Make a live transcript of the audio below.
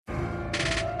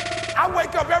I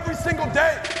wake up every single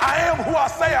day. I am who I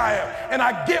say I am. And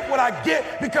I get what I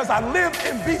get because I live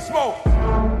in beast mode.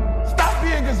 Stop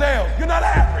being gazelles. You're not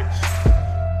average.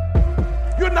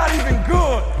 You're not even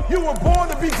good. You were born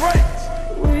to be great.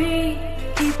 We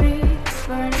keep it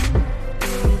burning,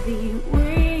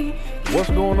 baby.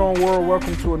 What's going on, world?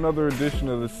 Welcome to another edition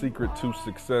of the Secret to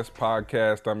Success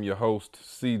podcast. I'm your host,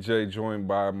 CJ, joined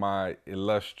by my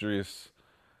illustrious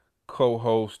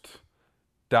co-host,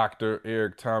 Dr.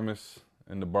 Eric Thomas,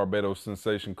 and the Barbados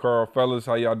sensation, Carl. Fellas,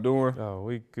 how y'all doing? Oh,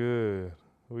 we good.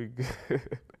 We good.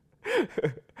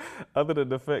 Other than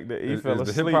the fact that he fell asleep.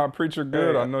 Is the hip-hop preacher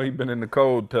good? I know he been in the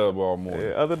cold tub all morning.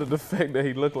 Yeah, other than the fact that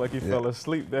he looked like he fell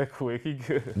asleep that quick, he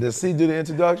good. Did C do the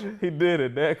introduction? He did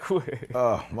it that quick.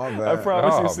 Oh, my bad. I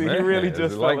promise you, man. he really Is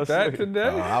just it fell like asleep. that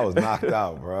today? I was knocked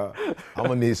out, bro. I'm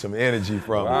going to need some energy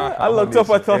from him. I looked up,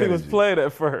 I thought he was playing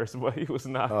at first, but he was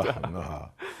knocked out. No.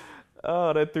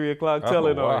 Oh, that 3 o'clock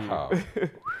telling on you.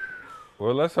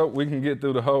 Well, let's hope we can get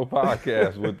through the whole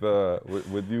podcast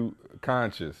with you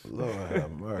conscious. Lord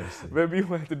have mercy. Maybe you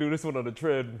have to do this one on the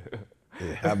treadmill.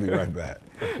 Yeah, I'll be right back.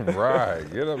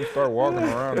 Right. Get up and start walking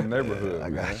around the neighborhood. I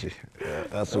got man. you. Yeah,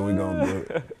 that's what we're going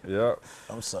to do. Yep.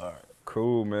 I'm sorry.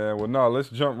 Cool, man. Well, no, let's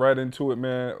jump right into it,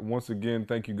 man. Once again,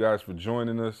 thank you guys for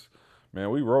joining us.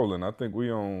 Man, we rolling. I think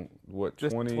we on, what,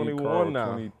 Just 20? 21 Carl,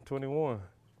 now. 20, 21.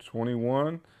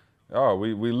 21? Oh,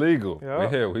 we legal.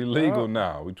 Yep. Yeah, we legal Yep.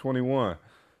 now. We 21.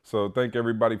 So thank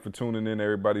everybody for tuning in,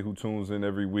 everybody who tunes in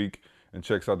every week and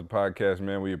checks out the podcast,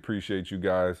 man. We appreciate you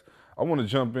guys. I want to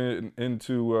jump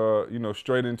into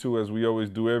straight into, as we always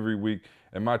do every week,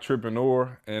 am I tripping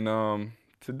or? And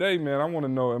today, man, I want to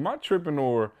know, am I tripping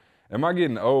or am I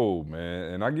getting old,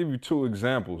 man? And I give you two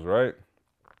examples, right?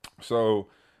 So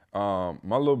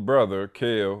my little brother,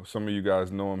 Kale, some of you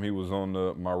guys know him. He was on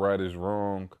the My Right is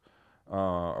Wrong,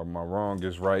 or My Wrong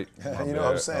is Right. You know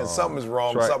what I'm saying? Something is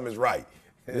wrong, something is right.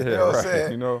 Yeah, you know what I'm right.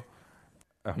 saying? You know,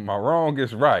 My Wrong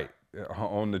is Right.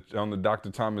 On the Dr.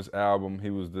 Thomas album, he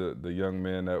was the young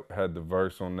man that had the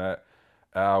verse on that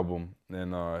album,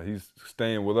 and he's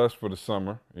staying with us for the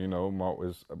summer. You know,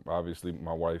 is obviously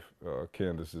my wife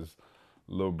Candace's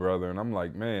little brother, and I'm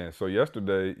like, man. So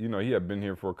yesterday, you know, he had been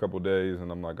here for a couple days, and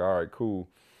I'm like, all right, cool.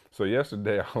 So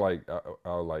yesterday, I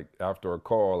after a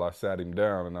call, I sat him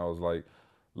down, and I was like,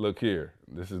 look here,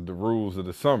 this is the rules of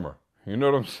the summer. You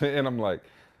know what I'm saying? I'm like,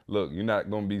 look, you're not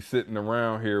gonna be sitting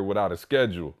around here without a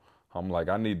schedule. I'm like,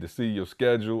 I need to see your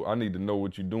schedule. I need to know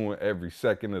what you're doing every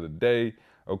second of the day.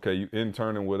 Okay, you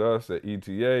interning with us at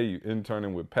ETA, you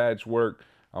interning with Patchwork.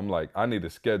 I'm like, I need a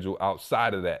schedule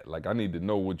outside of that. Like, I need to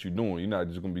know what you're doing. You're not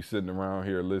just gonna be sitting around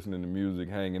here listening to music,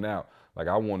 hanging out. Like,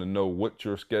 I wanna know what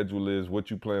your schedule is,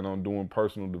 what you plan on doing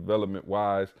personal development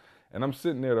wise. And I'm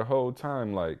sitting there the whole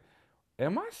time like,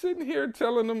 am I sitting here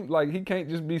telling him, like, he can't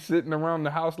just be sitting around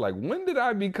the house? Like, when did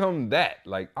I become that?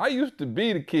 Like, I used to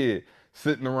be the kid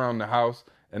sitting around the house,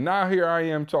 and now here I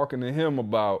am talking to him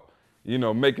about, you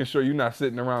know, making sure you're not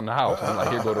sitting around the house. I'm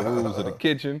like, here go the rules of the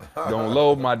kitchen. Don't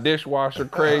load my dishwasher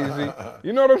crazy.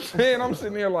 You know what I'm saying? I'm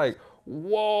sitting here like,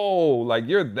 whoa, like,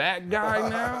 you're that guy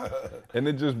now? And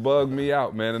it just bugged me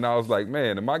out, man. And I was like,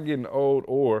 man, am I getting old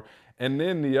or? And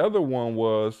then the other one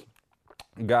was,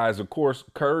 guys, of course,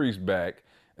 Curry's back.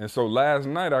 And so last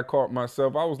night I caught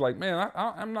myself, I was like, man,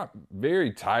 I'm not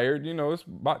very tired. You know, it's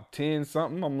about 10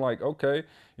 something. I'm like, okay,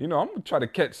 you know, I'm going to try to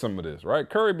catch some of this, right?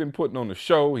 Curry been putting on the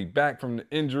show. He back from the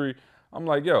injury. I'm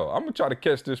like, yo, I'm going to try to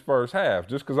catch this first half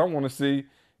just because I want to see,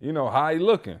 you know, how he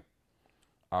looking.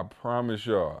 I promise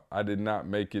y'all, I did not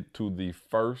make it to the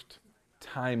first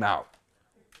timeout.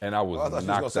 And I was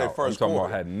knocked out. I'm talking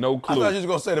about I had no clue. I thought you was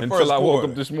going to say the first until I woke quarter.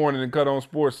 up this morning and cut on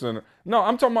SportsCenter. No,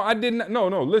 I'm talking about I didn't. No,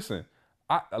 listen.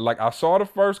 I saw the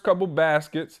first couple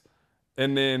baskets,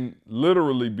 and then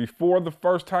literally before the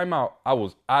first timeout, I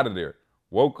was out of there.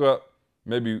 Woke up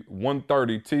maybe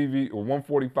 1:30 TV or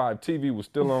 1:45 TV was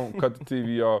still on, cut the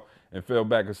TV off, and fell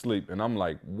back asleep. And I'm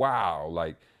like, wow.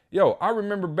 Like, yo, I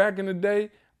remember back in the day,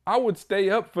 I would stay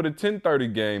up for the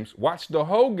 10:30 games, watch the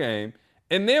whole game,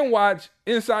 and then watch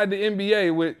Inside the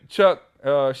NBA with Chuck,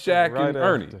 Shaq, Right and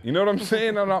Ernie. after. You know what I'm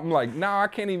saying? And I'm like, nah, I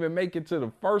can't even make it to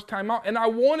the first time out. And I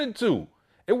wanted to.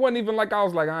 It wasn't even like I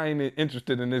was like, I ain't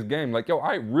interested in this game. Like, yo,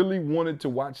 I really wanted to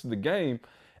watch the game.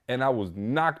 And I was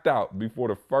knocked out before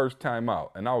the first time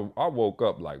out. And I woke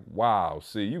up like, wow,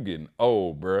 see, you getting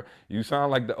old, bro. You sound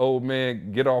like the old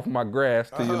man, get off my grass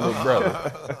to your little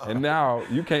brother. And now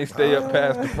you can't stay up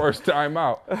past the first time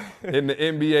out in the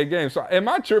NBA game. So am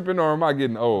I tripping or am I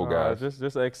getting old, guys?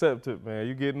 Just accept it, man.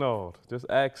 You getting old. Just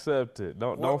accept it.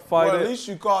 Don't fight well, it. at least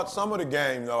you caught some of the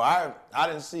game, though. I I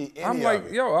didn't see any I'm of like,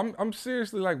 it. yo, I'm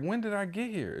seriously like, when did I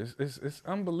get here? It's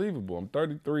unbelievable. I'm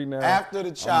 33 now. After the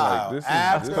I'm child, like,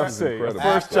 after, this is incredible.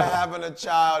 first after child. having a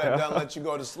child that doesn't let you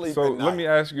go to sleep So at night. let me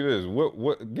ask you this: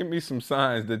 what? Give me some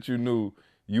signs that you knew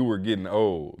you were getting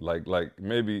old. Like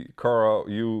maybe Carl,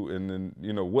 you, and then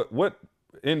what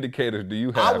indicators do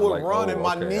you have? I would like, run oh, and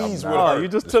my okay, knees I'm would not hurt. You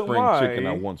just the took spring mine. chicken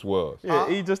I once was. Yeah,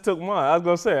 he just took mine. I was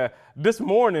gonna say this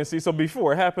morning. See, so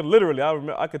before it happened, literally, I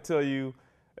remember. I could tell you,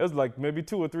 it was like maybe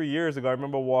 2 or 3 years ago. I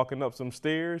remember walking up some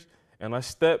stairs and I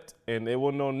stepped and there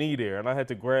was no knee there, and I had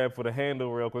to grab for the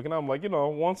handle real quick. And I'm like,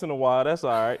 once in a while, that's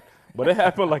all right. But it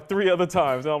happened like 3 other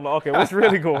times. And I'm like, okay, what's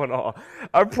really going on?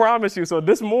 I promise you. So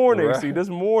this morning, Right. this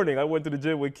morning, I went to the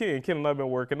gym with Ken. Ken and I have been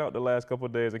working out the last couple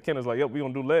of days. And Ken is like, yep, we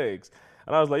gonna do legs.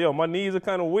 And I was like, yo, my knees are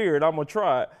kind of weird. I'm gonna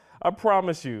try it. I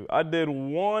promise you, I did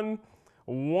one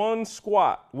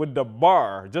squat with the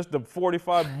bar, just the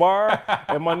 45 bar,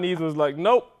 and my knees was like,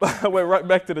 nope. I went right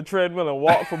back to the treadmill and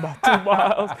walked for about 2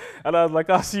 miles. And I was like,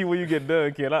 I'll see you when you get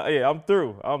done, Ken. I'm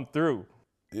through. I'm through.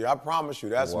 Yeah, I promise you,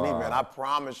 that's me, man. I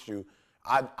promise you.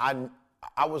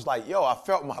 I was like, yo, I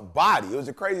felt my body. It was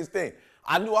the craziest thing.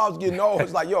 I knew I was getting old.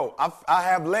 It's like, yo, I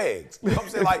have legs. You know what I'm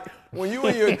saying? Like, when you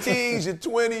in your teens, your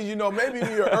 20s, maybe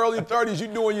in your early 30s, you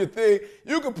doing your thing,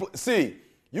 you can see,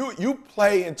 you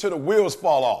play until the wheels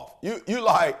fall off. You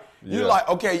like,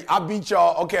 okay, I beat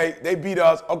y'all. Okay, they beat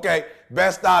us. Okay,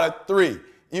 best out of 3.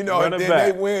 And then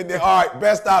they win. Then, all right,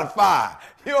 best out of 5.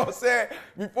 You know what I'm saying?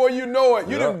 Before you know it,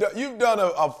 you've done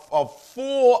a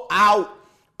full out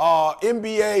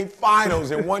NBA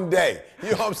finals in one day.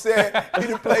 You know what I'm saying? You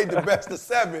done played the best of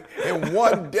 7 in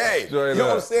one day. Straight you know up.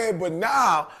 what I'm saying? But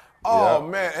now,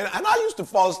 man, and I used to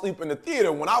fall asleep in the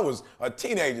theater when I was a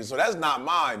teenager, so that's not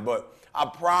mine. But I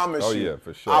promise you, yeah,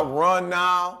 for sure. I run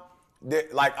now.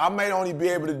 Like, I may only be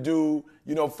able to do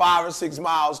 5 or 6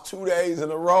 miles 2 days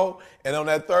in a row, and on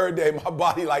that third day, my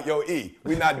body like, yo,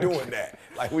 we're not doing that.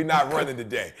 Like, we're not running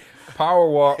today. Power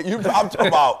walk. I'm talking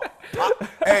about,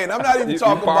 and I'm not even You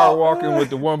talking power about walking with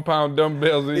the 1 pound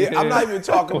dumbbells in your I'm not hand. even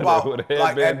talking With about a like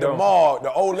headband at the on. mall,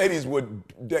 the old ladies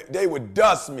would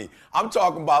dust me. I'm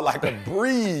talking about like a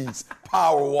breeze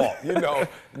power walk,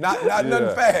 not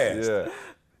nothing fast.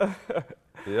 Yeah.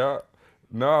 Yeah.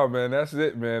 No, man, that's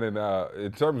it, man. And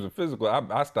in terms of physical,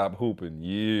 I stopped hooping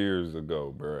years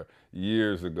ago, bro.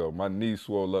 Years ago. My knee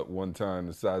swelled up one time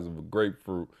the size of a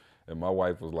grapefruit. And my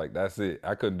wife was like, that's it.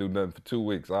 I couldn't do nothing for 2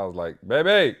 weeks. I was like,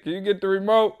 baby, can you get the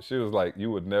remote? She was like,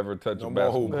 you would never touch No a more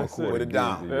basketball hooping. court Put it again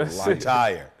down. in your That's life.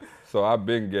 Retire. So I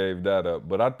been gave that up.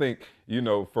 But I think,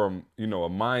 from, a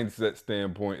mindset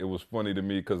standpoint, it was funny to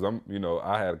me because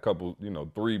I had a couple,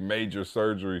 3 major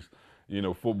surgeries,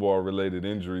 football-related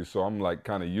injuries. So I'm like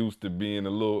kind of used to being a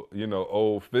little,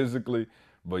 old physically.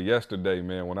 But yesterday,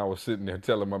 man, when I was sitting there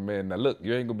telling my man, now look,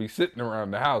 you ain't gonna be sitting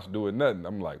around the house doing nothing.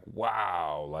 I'm like,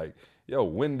 wow, like, yo,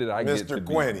 when did I get to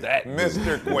Quinny. be that good?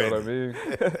 Mr. You know what I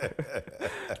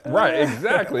mean? Right,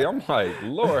 exactly. I'm like,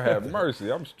 Lord have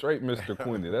mercy. I'm straight Mr.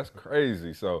 Quinny. That's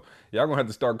crazy. So y'all gonna have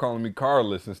to start calling me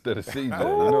Carlos instead of CJ.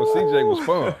 CJ was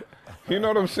fun. You know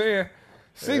what I'm saying?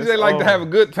 CJ like to have a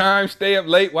good time, stay up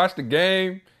late, watch the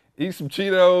game, eat some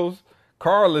Cheetos.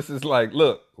 Carlos is like,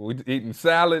 look, we eating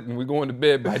salad and we going to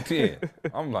bed by 10.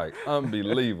 I'm like,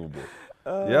 unbelievable.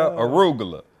 Yeah,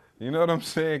 arugula. You know what I'm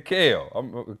saying? Kale.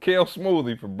 I'm a kale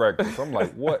smoothie for breakfast. I'm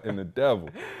like, what in the devil?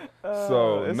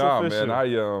 So it's nah, official.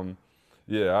 man.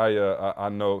 I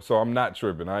know. So I'm not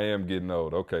tripping. I am getting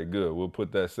old. Okay, good. We'll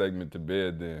put that segment to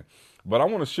bed then. But I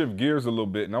want to shift gears a little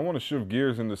bit, and I want to shift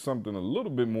gears into something a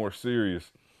little bit more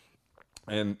serious.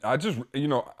 And I just,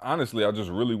 honestly, I just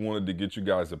really wanted to get you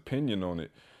guys' opinion on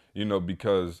it,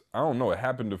 because I don't know, it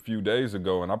happened a few days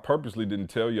ago, and I purposely didn't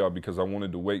tell y'all because I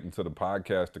wanted to wait until the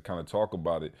podcast to kind of talk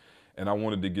about it, and I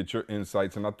wanted to get your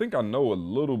insights. And I think I know a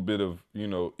little bit of,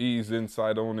 E's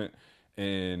insight on it,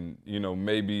 and,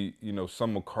 maybe,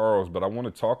 some of Carl's, but I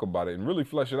want to talk about it and really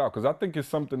flesh it out because I think it's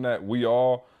something that we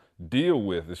all deal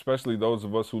with, especially those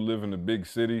of us who live in a big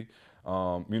city,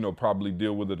 probably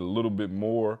deal with it a little bit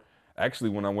more. Actually,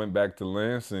 when I went back to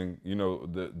Lansing,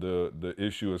 the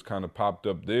issue has kind of popped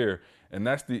up there, and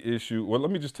that's the issue. Well,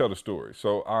 let me just tell the story.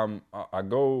 So I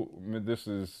go. This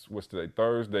is what's today?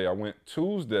 Thursday. I went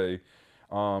Tuesday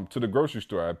to the grocery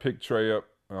store. I picked Trey up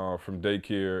from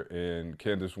daycare, and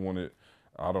Candace wanted,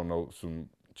 I don't know, some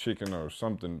chicken or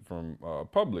something from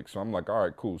Publix. So I'm like, all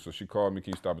right, cool. So she called me.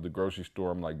 Can you stop at the grocery store?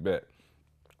 I'm like, bet.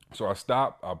 So I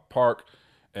stop. I park.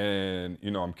 And,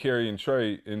 I'm carrying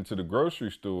Trey into the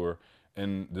grocery store,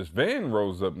 and this van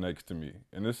rolls up next to me.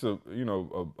 And it's a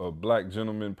black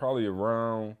gentleman, probably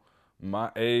around my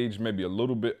age, maybe a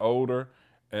little bit older.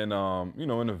 And, you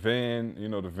know, in the van,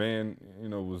 the van,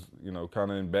 was,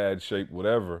 kind of in bad shape,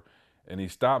 whatever. And he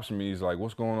stops me. He's like,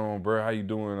 "What's going on, bro? How you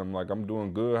doing?" I'm like, "I'm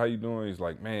doing good. How you doing?" He's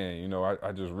like, "Man,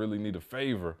 I just really need a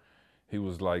favor." He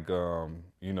was like,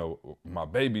 "My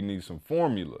baby needs some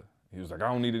formula." He was like,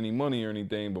 "I don't need any money or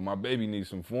anything, but my baby needs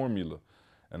some formula."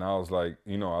 And I was like,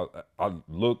 I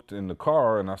looked in the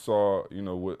car and I saw,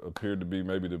 what appeared to be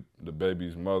maybe the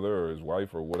baby's mother or his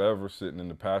wife or whatever sitting in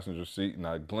the passenger seat. And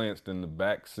I glanced in the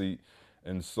back seat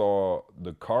and saw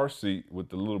the car seat with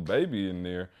the little baby in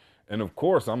there. And of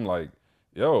course, I'm like,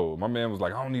 yo, my man was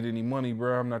like, "I don't need any money,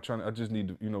 bro. I'm not trying to, I just need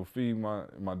to, feed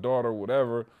my daughter,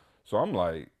 whatever." So I'm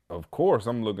like, of course,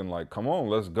 I'm looking like, come on,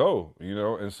 let's go,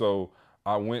 And so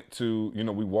I went to,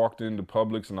 we walked into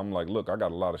Publix and I'm like, "Look, I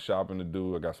got a lot of shopping to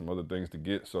do. I got some other things to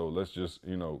get. So let's just,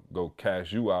 go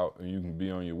cash you out and you can be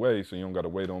on your way so you don't got to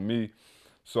wait on me."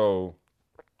 So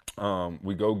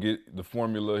we go get the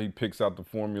formula. He picks out the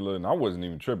formula and I wasn't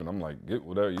even tripping. I'm like, "Get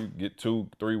whatever, you get 2,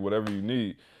 3, whatever you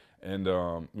need." And,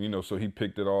 so he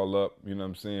picked it all up, you know what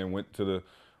I'm saying?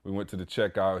 We went to the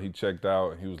checkout. He checked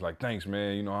out and he was like, "Thanks,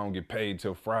 man. I don't get paid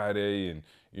till Friday and,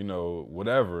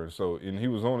 whatever." And he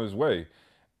was on his way.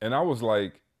 And I was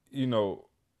like,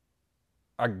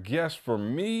 I guess for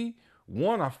me,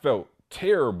 one, I felt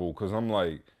terrible because I'm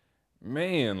like,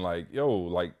 man, like, yo,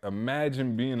 like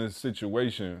imagine being in a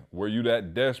situation where you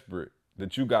that desperate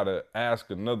that you got to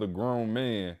ask another grown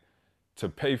man to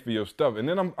pay for your stuff. And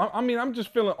then I'm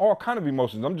just feeling all kind of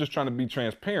emotions. I'm just trying to be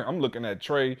transparent. I'm looking at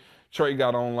Trey. Trey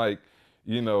got on like,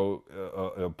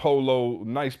 a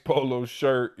nice polo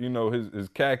shirt, his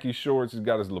khaki shorts. He's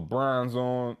got his LeBrons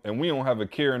on, and we don't have a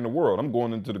care in the world. I'm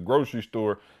going into the grocery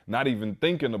store, not even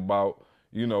thinking about,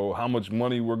 how much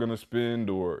money we're going to spend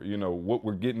or, what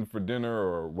we're getting for dinner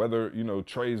or whether,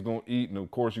 Trey's going to eat. And of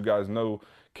course, you guys know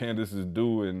Candace is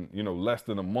due in, less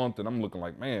than a month. And I'm looking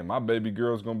like, man, my baby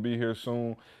girl's going to be here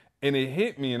soon. And it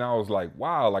hit me and I was like,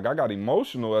 wow, like I got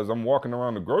emotional as I'm walking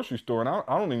around the grocery store. And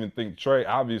I don't even think Trey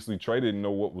didn't know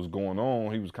what was going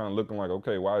on. He was kind of looking like,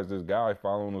 okay, why is this guy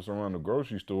following us around the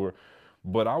grocery store?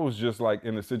 But I was just like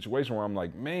in a situation where I'm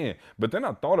like, man, but then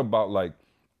I thought about like,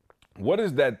 what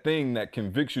is that thing that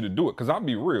convicts you to do it? Because I'll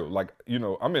be real, like,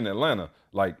 I'm in Atlanta.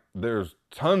 Like, there's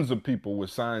tons of people with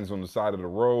signs on the side of the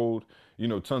road,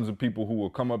 tons of people who will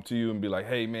come up to you and be like,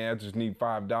 "Hey, man, I just need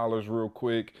 $5 real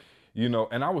quick."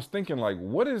 And I was thinking, like,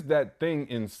 what is that thing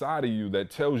inside of you that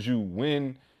tells you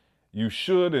when you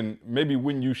should and maybe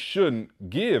when you shouldn't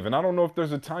give? And I don't know if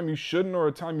there's a time you shouldn't or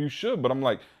a time you should, but I'm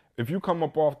like, if you come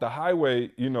up off the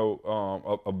highway,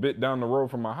 a bit down the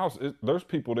road from my house, there's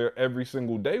people there every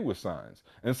single day with signs.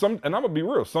 And I'm gonna be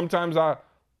real. Sometimes I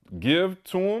give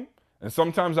to them and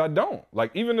sometimes I don't.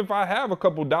 Like, even if I have a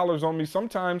couple dollars on me,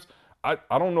 sometimes I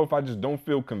don't know if I just don't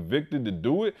feel convicted to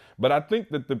do it. But I think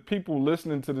that the people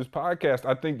listening to this podcast,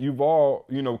 I think you've all,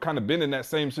 kind of been in that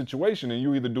same situation, and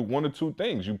you either do one or two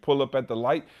things. You pull up at the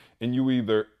light and you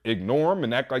either ignore them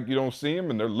and act like you don't see them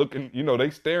and they're looking, they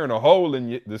staring a hole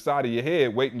in the side of your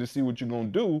head waiting to see what you're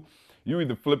going to do. You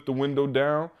either flip the window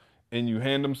down and you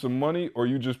hand them some money, or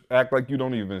you just act like you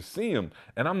don't even see them.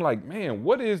 And I'm like, man,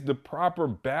 what is the proper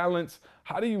balance?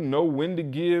 How do you know when to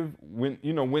give, when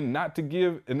not to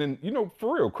give? And then,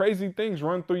 for real, crazy things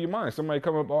run through your mind. Somebody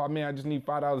come up, "Oh man, I just need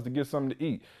 $5 to get something to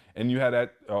eat." And you had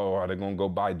that, "Oh, are they gonna go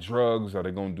buy drugs? Are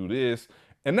they gonna do this?"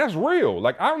 And that's real.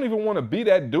 Like, I don't even want to be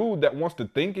that dude that wants to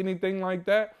think anything like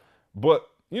that. But,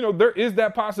 there is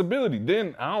that possibility.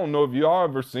 Then, I don't know if y'all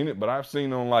ever seen it, but I've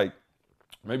seen on like,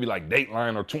 maybe like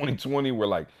Dateline or 2020 where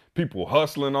like people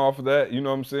hustling off of that, you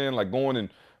know what I'm saying? Like going and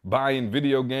buying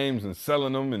video games and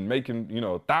selling them and making,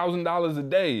 $1,000 a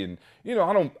day. And,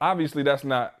 obviously that's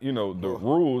not, the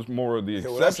rules, more of the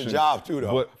exception. Well, that's a job too,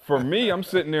 though. But for me, I'm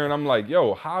sitting there and I'm like,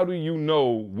 yo, how do you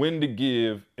know when to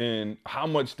give and how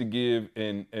much to give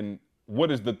and what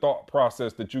is the thought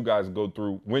process that you guys go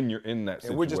through when you're in that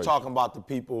situation? And we're just talking about the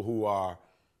people who are,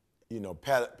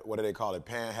 what do they call it,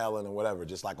 panhandling or whatever,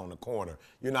 just like on the corner.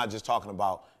 You're not just talking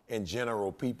about, in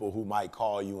general, people who might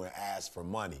call you and ask for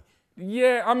money.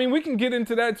 Yeah, I mean, we can get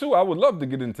into that too. I would love to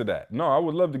get into that. No, I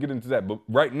would love to get into that. But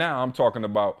right now I'm talking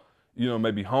about,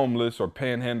 maybe homeless or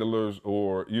panhandlers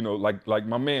or, like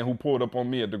my man who pulled up on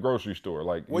me at the grocery store.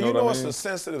 Like, well, what I mean? It's a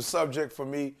sensitive subject for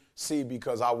me,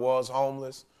 because I was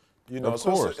homeless. Of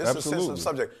course, it's a sensitive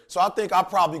subject. So I think I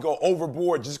probably go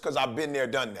overboard just because I've been there,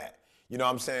 done that. You know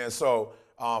what I'm saying? So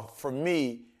for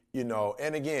me,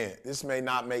 and again, this may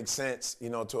not make sense,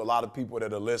 to a lot of people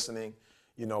that are listening,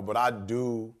 but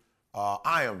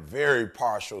I am very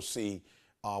partial,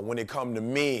 when it comes to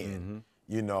men,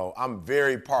 I'm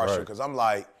very partial because I'm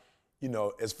like,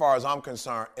 as far as I'm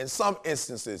concerned, in some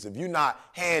instances, if you're not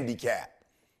handicapped,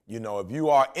 if you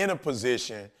are in a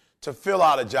position to fill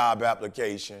out a job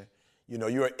application,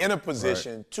 you're in a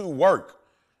position to work.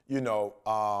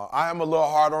 I am a little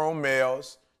harder on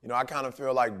males. I kind of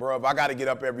feel like, bro, if I got to get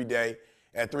up every day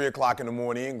at 3 o'clock in the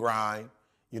morning and grind,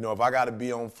 if I got to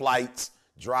be on flights,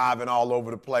 driving all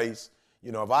over the place,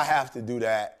 if I have to do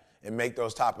that and make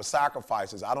those type of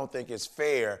sacrifices, I don't think it's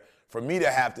fair for me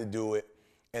to have to do it.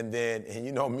 And then,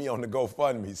 me on the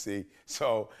GoFundMe, see?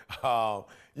 So,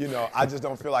 I just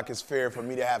don't feel like it's fair for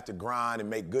me to have to grind and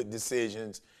make good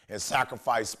decisions and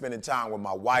sacrifice spending time with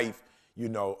my wife,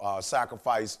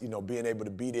 sacrifice, being able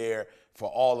to be there for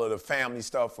all of the family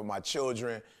stuff for my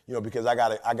children, because I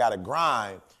gotta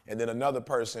grind. And then another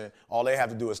person, all they have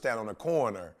to do is stand on the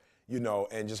corner,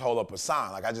 and just hold up a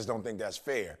sign. Like, I just don't think that's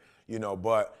fair,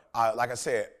 But like I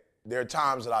said, there are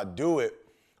times that I do it,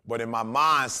 but in my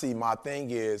mind, my thing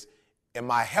is,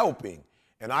 am I helping?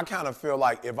 And I kind of feel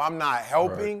like if I'm not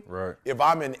helping, if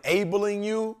I'm enabling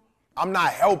you, I'm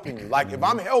not helping you. Like, if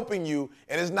I'm helping you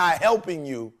and it's not helping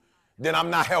you, then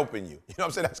I'm not helping you. You know what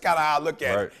I'm saying? That's kind of how I look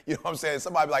at it. You know what I'm saying?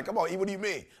 Somebody be like, come on, E, what do you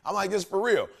mean? I'm like, this for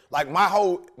real. Like, my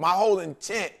whole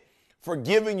intent for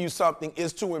giving you something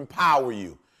is to empower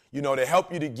you, to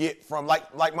help you to get from,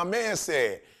 like my man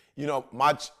said,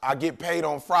 I get paid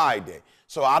on Friday.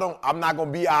 So I'm not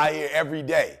going to be out here every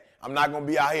day. I'm not going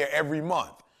to be out here every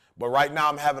month. But right now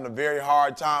I'm having a very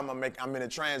hard time. I'm in a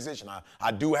transition.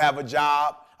 I do have a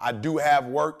job. I do have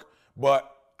work.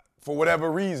 But for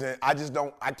whatever reason, I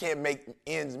can't make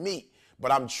ends meet.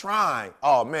 But I'm trying.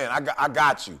 Oh, man, I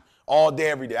got you all day,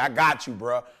 every day. I got you,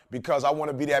 bro, because I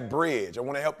want to be that bridge. I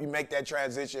want to help you make that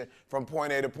transition from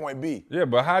point A to point B. Yeah,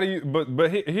 but how do you,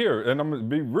 but here, and I'm going to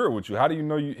be real with you, how do you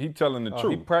know he telling the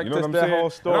truth? He practiced you know what I'm that saying? whole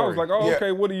story. And I was like,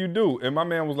 okay, what do you do? And my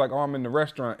man was like, I'm in the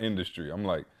restaurant industry. I'm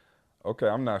like, okay,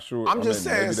 I'm not sure. I'm just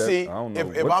saying,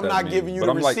 if I'm not giving you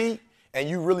the receipt and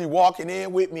you really walking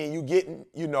in with me and you getting,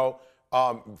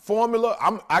 formula,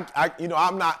 I'm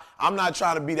not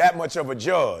trying to be that much of a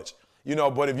judge.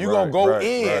 But if you're going to go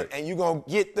in and you're going to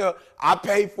get I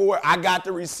pay for it, I got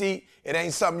the receipt, it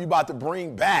ain't something you about to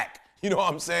bring back, you know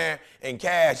what I'm saying, and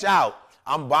cash out.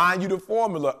 I'm buying you the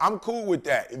formula. I'm cool with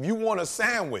that. If you want a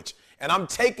sandwich and I'm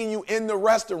taking you in the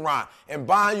restaurant and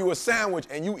buying you a sandwich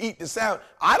and you eat the sandwich,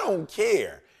 I don't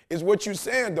care. Is what you're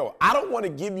saying, though. I don't want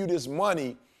to give you this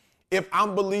money if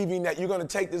I'm believing that you're going to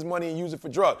take this money and use it for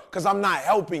drugs, because I'm not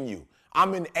helping you.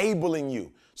 I'm enabling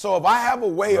you. So if I have a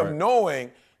way of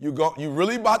knowing you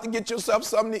really about to get yourself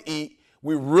something to eat,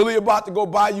 we're really about to go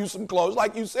buy you some clothes,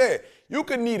 like you said, you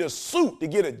could need a suit to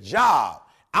get a job.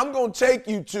 I'm going to take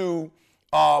you to,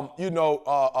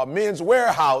 a Men's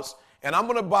Warehouse, and I'm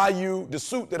going to buy you the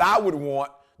suit that I would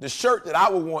want, the shirt that I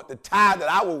would want, the tie that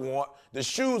I would want, the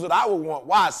shoes that I would want.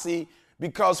 Why? See,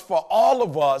 because for all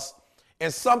of us, in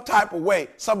some type of way,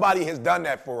 somebody has done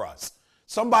that for us.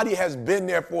 Somebody has been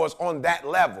there for us on that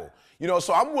level.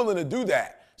 So I'm willing to do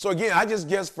that. So again, I just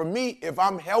guess for me, if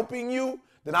I'm helping you,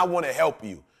 then I want to help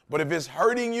you. But if it's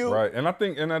hurting you, right? And I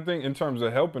think in terms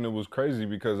of helping, it was crazy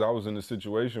because I was in a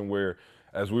situation where,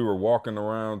 as we were walking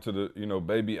around to the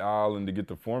baby aisle and to get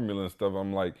the formula and stuff,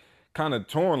 I'm like kind of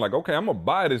torn. Like, okay, I'm gonna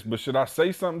buy this, but should I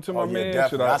say something to my man? Definitely.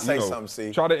 Should I say something?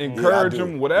 See, try to encourage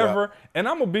him, whatever? Yeah. And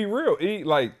I'm gonna be real.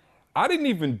 Like, I didn't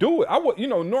even do it. I would,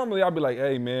 normally I'd be like,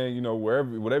 hey man,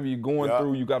 whatever you're going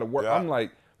through, you got to work. I'm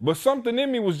like, but something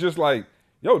in me was just like,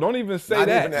 yo, don't even say Not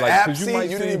that. Even the like, app, you might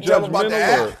you seem didn't even tell about the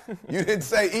judgmental. app. You didn't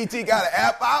say ET got an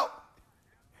app out?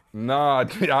 Nah,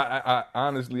 I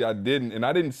honestly, I didn't. And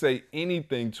I didn't say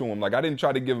anything to him. Like, I didn't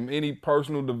try to give him any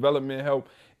personal development help,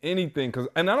 anything.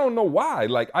 And I don't know why.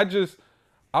 Like, You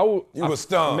were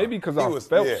stunned. Maybe because I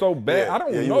felt so bad. I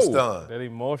don't know. You were stunned. That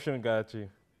emotion got you.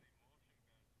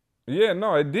 Yeah,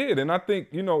 no, it did. And I think,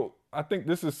 I think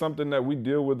this is something that we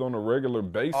deal with on a regular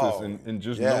basis and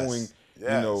just knowing,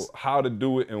 how to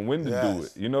do it and when to do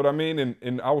it. You know what I mean?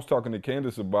 And I was talking to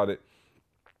Candace about it,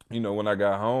 when I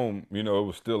got home, it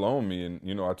was still on me.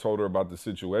 And, I told her about the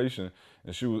situation.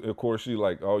 And she was, of course, she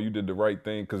like, oh, you did the right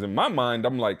thing. Because in my mind,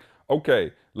 I'm like,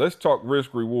 okay, let's talk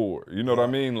risk reward. You know what I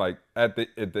mean? Like at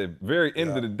the very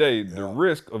end of the day, the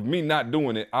risk of me not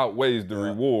doing it outweighs the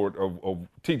reward of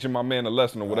teaching my man a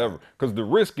lesson or whatever. Because the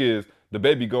risk is the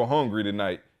baby go hungry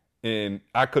tonight and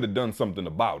I could have done something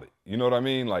about it. You know what I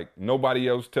mean? Like nobody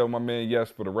else tell my man yes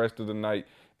for the rest of the night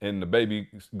and the baby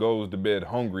goes to bed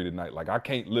hungry tonight. Like I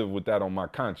can't live with that on my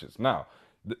conscience. Now,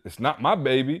 it's not my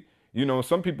baby.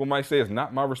 Some people might say it's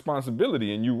not my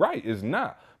responsibility, and you're right, it's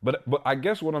not. But I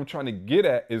guess what I'm trying to get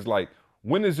at is like,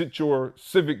 when is it your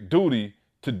civic duty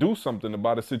to do something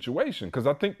about a situation, because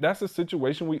I think that's a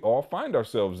situation we all find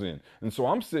ourselves in. And so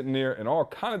I'm sitting there and all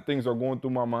kind of things are going through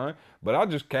my mind, but I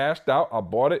just cashed out, I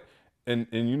bought it, and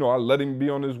I let him be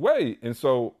on his way. And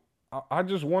so I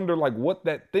just wonder like what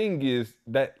that thing is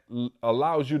that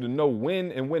allows you to know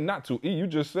when and when not to. You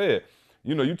just said,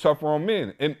 you tougher on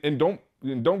men, and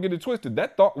don't get it twisted.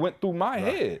 That thought went through my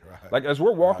head. Right. Like as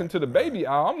we're walking to the baby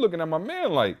aisle, I'm looking at my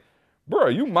man like, bro,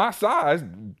 you my size,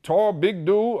 tall, big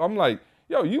dude. I'm like,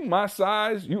 yo, you my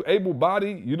size, you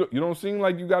able-bodied, you don't seem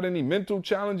like you got any mental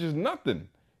challenges, nothing.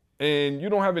 And you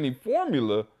don't have any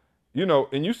formula,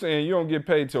 and you saying you don't get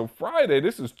paid till Friday.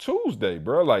 This is Tuesday,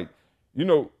 bro. Like,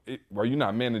 are you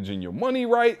not managing your money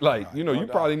right? Like, you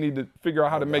probably need to figure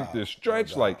out how to make this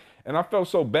stretch. Like, and I felt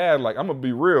so bad. Like, I'm gonna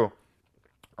be real.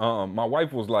 My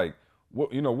wife was like,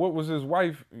 what was his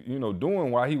wife,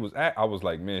 doing while he was I was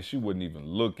like, man, she wouldn't even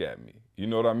look at me. You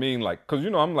know what I mean? Like, cause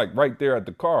I'm like right there at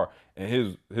the car, and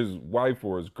his wife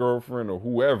or his girlfriend or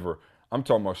whoever, I'm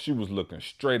talking about, she was looking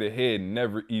straight ahead and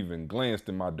never even glanced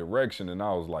in my direction. And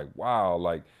I was like, wow,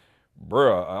 like,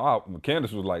 bruh,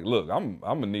 Candace was like, look, I'm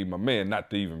gonna need my man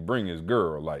not to even bring his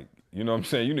girl. Like, you know what I'm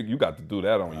saying? You got to do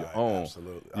that on your own.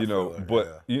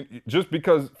 Absolutely. Just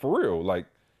because, for real, like,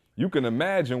 you can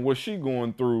imagine what she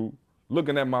going through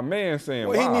looking at my man saying,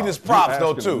 well, wow, he need his props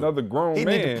though too. Another grown he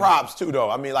man. He need the props too though.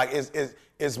 I mean, like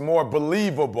it's more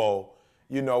believable,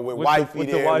 with wifey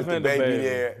there, with the baby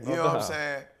there. You know what I'm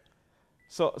saying?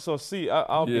 So see,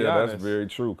 I'll be honest. Yeah, that's very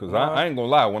true. Because I ain't gonna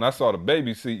lie, when I saw the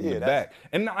baby seat in the back,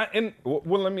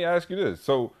 well, let me ask you this.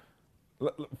 So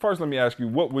first, let me ask you,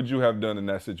 what would you have done in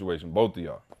that situation, both of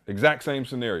y'all? Exact same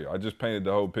scenario. I just painted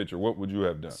the whole picture. What would you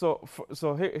have done? So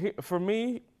here, for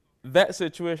me, that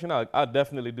situation, I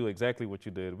definitely do exactly what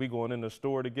you did. We going in the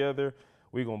store together.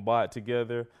 We gonna buy it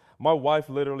together. My wife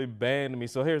literally banned me.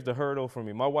 So here's the hurdle for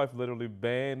me. My wife literally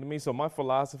banned me. So my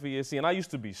philosophy is, and I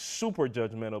used to be super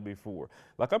judgmental before.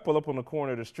 Like I pull up on the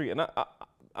corner of the street, and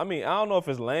I mean, I don't know if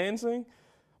it's Lansing,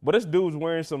 but this dude's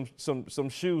wearing some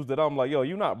shoes that I'm like, yo,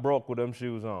 you not broke with them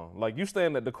shoes on. Like you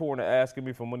stand at the corner asking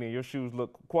me for money, and your shoes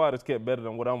look quiet as kept better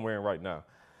than what I'm wearing right now.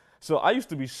 So I used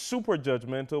to be super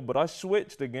judgmental, but I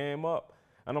switched the game up.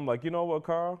 And I'm like, you know what,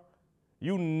 Carl?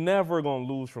 You never gonna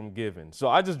lose from giving. So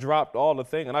I just dropped all the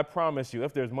thing, and I promise you,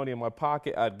 if there's money in my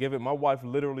pocket, I'd give it. My wife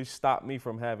literally stopped me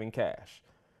from having cash.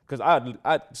 Because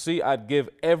I'd give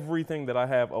everything that I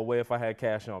have away if I had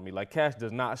cash on me. Like cash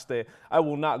does not stay. I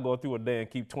will not go through a day and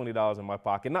keep $20 in my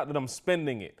pocket. Not that I'm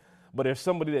spending it, but there's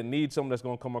somebody that needs something that's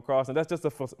gonna come across, and that's just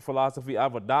a philosophy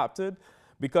I've adopted.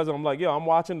 Because I'm like, yo, I'm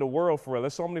watching the world for real.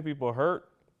 There's so many people hurt.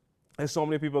 There's so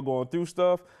many people going through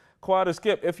stuff. Quiet as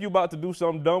Skip, if you about to do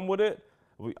something dumb with it,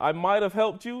 I might have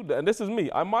helped you. And this is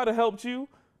me. I might have helped you,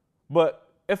 but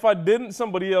if I didn't,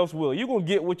 somebody else will. You're going to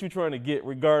get what you're trying to get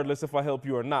regardless if I help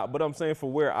you or not. But I'm saying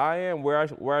for where I am, where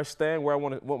I stand, where I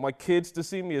want my kids to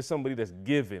see me is somebody that's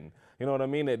giving. You know what I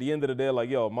mean? At the end of the day, like,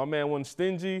 yo, my man wasn't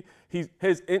stingy.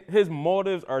 His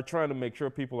motives are trying to make sure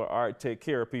people are all right, take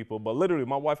care of people. But literally,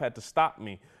 my wife had to stop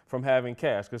me from having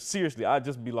cash. Because seriously, I'd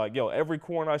just be like, yo, every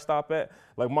corner I stop at,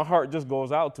 like, my heart just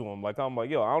goes out to him. Like, I'm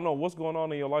like, yo, I don't know what's going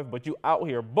on in your life, but you out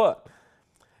here. But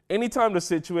anytime the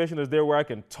situation is there where I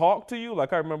can talk to you,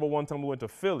 like I remember one time we went to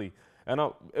Philly, and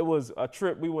it was a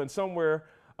trip. We went somewhere.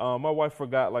 My wife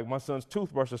forgot, like, my son's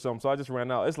toothbrush or something, so I just ran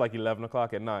out. It's like 11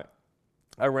 o'clock at night.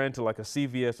 I ran to like a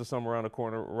CVS or somewhere around the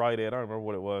corner, Rite Aid, I don't remember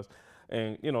what it was,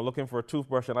 and, looking for a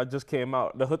toothbrush, and I just came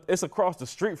out. It's across the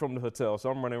street from the hotel,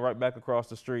 so I'm running right back across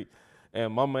the street,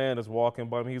 and my man is walking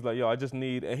by me. He's like, yo, I just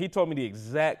need, and he told me the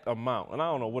exact amount, and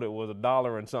I don't know what it was,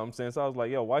 $1 and something cents. So I was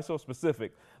like, yo, why so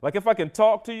specific? Like, if I can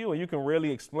talk to you and you can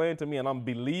really explain to me and I'm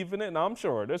believing it, now I'm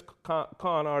sure there's con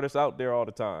artists out there all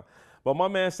the time. But my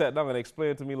man sat down and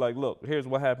explained to me, like, look, here's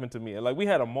what happened to me. And, like, we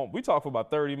had a moment. We talked for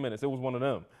about 30 minutes. It was one of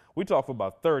them. We talked for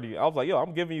about 30. I was like, yo,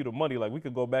 I'm giving you the money. Like, we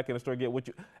could go back in the store and get what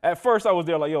you. At first, I was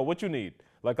there like, yo, what you need?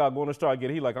 Like, I'll go in the store and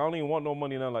get it. He like, I don't even want no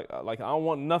money now. Like, I don't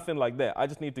want nothing like that. I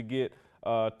just need to get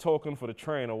a token for the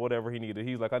train or whatever he needed.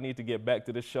 He's like, I need to get back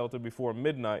to this shelter before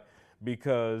midnight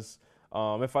because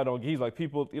if I don't, he's like,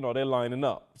 people, they're lining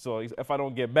up. So if I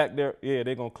don't get back there, yeah,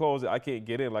 they're going to close it. I can't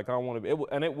get in. Like, I don't want to be.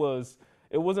 And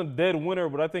it wasn't dead winter,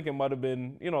 but I think it might have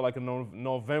been, like in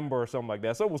November or something like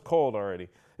that. So it was cold already.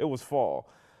 It was fall.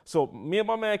 So me and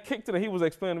my man kicked it, and he was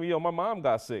explaining to me, yo, my mom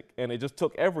got sick, and it just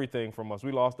took everything from us.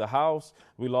 We lost the house.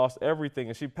 We lost everything,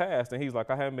 and she passed. And he's like,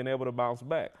 I haven't been able to bounce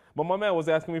back. But my man was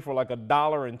asking me for like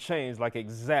 $1 and change, like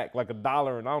exact, like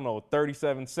 $1 and, I don't know,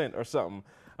 37 cents or something.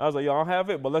 I was like, yo, I don't have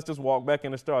it, but let's just walk back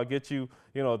in the store. I'll get you,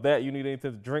 that. You need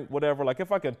anything to drink, whatever. Like,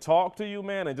 if I can talk to you,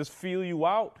 man, and just feel you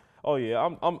out, oh yeah,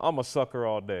 I'm a sucker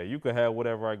all day. You could have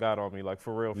whatever I got on me, like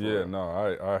for real. Yeah,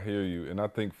 no, I hear you. And I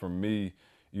think for me,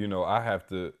 I have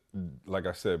to, like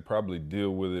I said, probably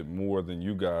deal with it more than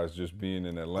you guys just being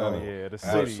in Atlanta. Oh yeah, the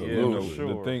city, yeah, for sure.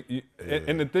 The thing,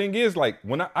 and the thing is, like,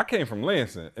 when I came from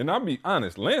Lansing, and I'll be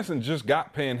honest, Lansing just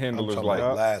got panhandlers like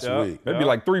last week. maybe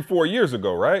like 3-4 years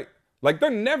ago, right? Like,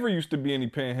 there never used to be any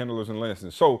panhandlers in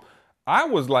Lansing. So I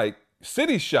was like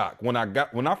city shock when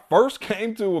I first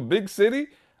came to a big city.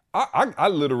 I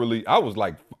literally, I was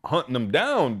like hunting them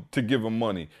down to give them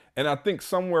money. And I think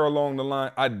somewhere along the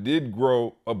line, I did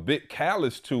grow a bit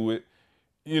callous to it,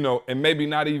 and maybe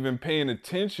not even paying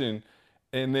attention.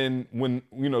 And then when,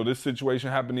 this situation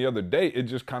happened the other day, it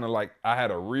just kind of like, I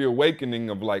had a reawakening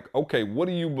of like, okay, what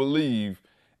do you believe?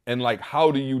 And like,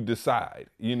 how do you decide,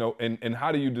 and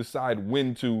how do you decide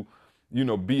when to,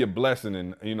 be a blessing?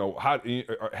 And, how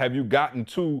have you gotten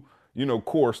to,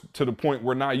 course to the point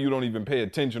where now you don't even pay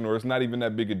attention, or it's not even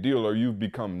that big a deal, or you've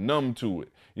become numb to it,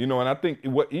 and I think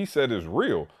what he said is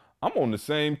real. I'm on the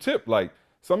same tip. Like,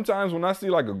 sometimes when I see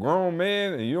like a grown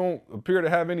man and you don't appear to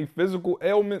have any physical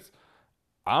ailments,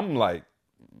 I'm like,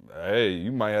 hey,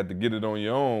 you might have to get it on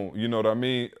your own. You know what I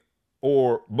mean?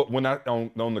 But when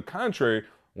on the contrary,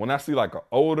 when I see like an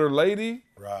older lady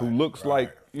who looks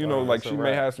like, like she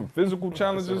may have some physical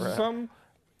challenges or something,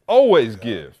 always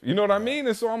give. You know what I mean?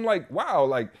 And so I'm like, wow,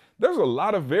 like there's a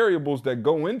lot of variables that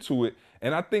go into it.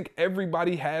 And I think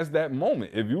everybody has that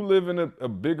moment. If you live in a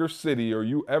bigger city or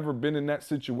you ever been in that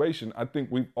situation, I think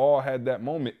we've all had that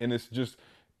moment. And it's just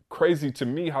crazy to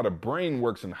me how the brain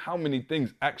works and how many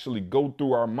things actually go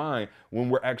through our mind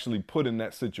when we're actually put in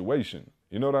that situation.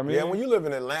 You know what I mean? Yeah, when you live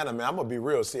in Atlanta, man, I'm going to be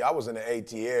real. See, I was in the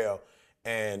ATL,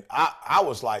 and I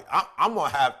was like, I'm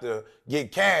going to have to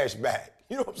get cash back.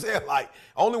 You know what I'm saying? Like,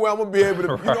 only way I'm going to be able to,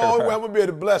 only way I'm going to be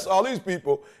able to bless all these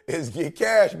people is get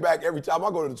cash back every time I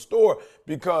go to the store,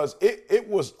 because it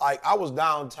was like I was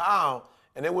downtown,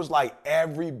 and it was like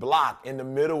every block in the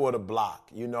middle of the block,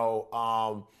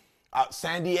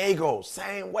 San Diego,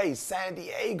 same way, San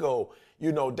Diego,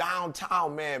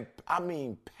 downtown, man, I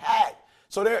mean, packed.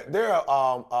 So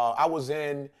I was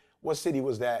in, what city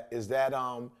was that? Is that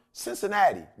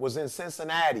Cincinnati? Was in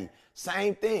Cincinnati.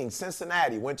 Same thing,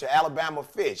 Cincinnati. Went to Alabama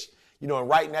Fish, and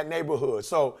right in that neighborhood.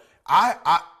 So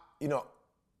and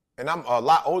I'm a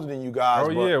lot older than you guys.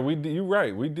 Oh yeah, you're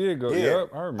right. We did go. Yeah, yep,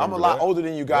 I remember. I'm a lot older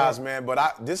than you guys, man.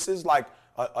 But this is like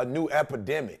a new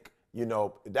epidemic.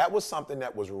 That was something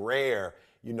that was rare.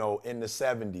 In the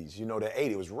 70s, the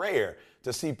 80s, it was rare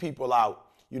to see people out,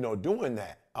 doing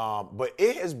that. But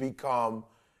it has become,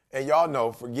 and y'all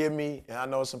know, forgive me, and I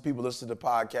know some people listen to the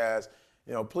podcast,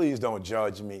 please don't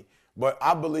judge me. But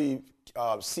I believe,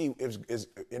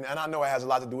 and I know it has a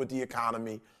lot to do with the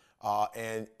economy, but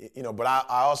I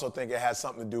also think it has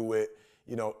something to do with,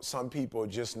 some people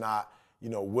just not,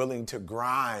 willing to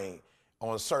grind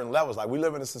on certain levels. Like, we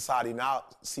live in a society now,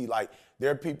 like, there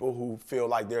are people who feel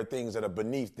like there are things that are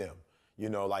beneath them.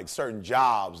 Like certain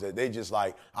jobs that they just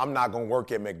like, I'm not going to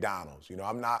work at McDonald's.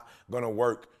 I'm not going to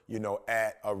work,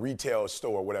 at a retail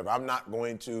store or whatever. I'm not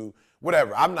going to,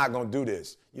 whatever. I'm not going to do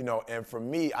this, And for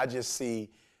me, I just see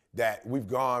that we've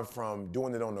gone from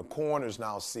doing it on the corners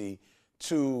now,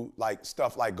 to like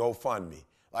stuff like GoFundMe.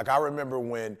 Like, I remember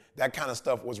when that kind of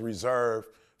stuff was reserved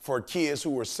for kids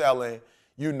who were selling,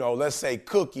 let's say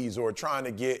cookies or trying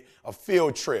to get a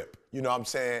field trip, what I'm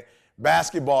saying?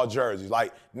 Basketball jerseys.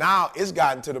 Like, now it's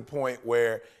gotten to the point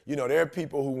where, there are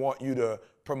people who want you to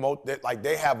promote that, like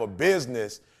they have a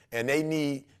business and they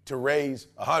need to raise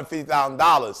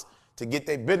 $150,000 to get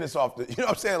their business off the, what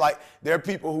I'm saying? Like, there are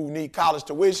people who need college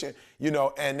tuition,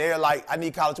 and they're like, I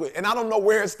need college tuition. And I don't know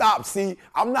where it stops. See,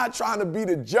 I'm not trying to be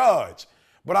the judge,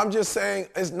 but I'm just saying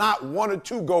it's not one or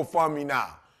two GoFundMe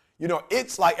now.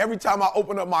 It's like every time I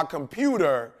open up my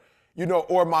computer,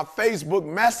 or my Facebook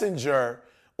Messenger,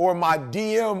 or my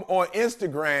DM on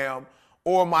Instagram,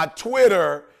 or my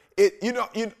Twitter,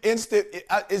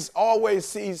 it's always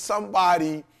see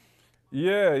somebody.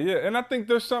 Yeah, and I think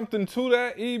there's something to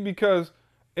that, E, because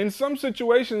in some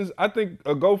situations, I think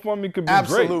a GoFundMe could be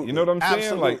Absolutely. great. You know what I'm saying?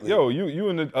 Absolutely. Like, yo, you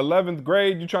in the 11th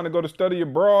grade, you trying to go to study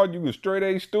abroad, you a straight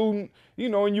A student,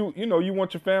 and you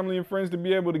want your family and friends to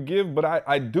be able to give. But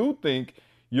I do think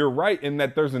you're right in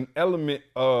that there's an element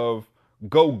of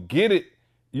go get it,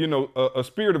 a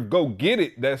spirit of go get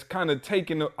it that's kind of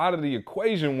taken out of the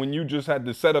equation when you just had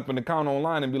to set up an account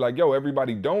online and be like, yo,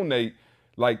 everybody donate.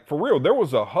 Like, for real, there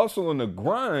was a hustle and a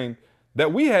grind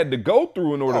that we had to go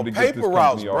through in order to get this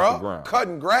company off the ground.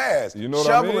 Cutting grass, what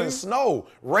shoveling I mean? snow,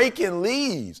 raking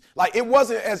leaves. Like, it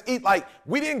wasn't like,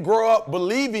 we didn't grow up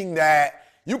believing that,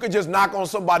 you could just knock on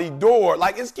somebody's door.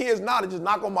 Like, it's kids now that just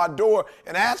knock on my door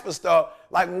and ask for stuff.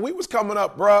 Like, when we was coming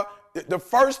up, bruh, the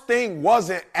first thing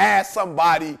wasn't ask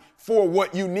somebody for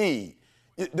what you need.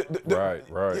 Right.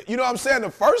 You know what I'm saying?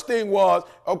 The first thing was,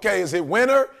 okay, is it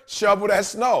winter? Shovel that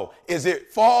snow. Is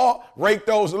it fall? Rake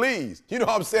those leaves. You know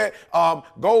what I'm saying?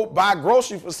 Go buy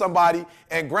groceries for somebody.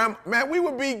 And man, we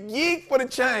would be geeked for the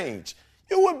change.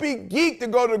 You would be geeked to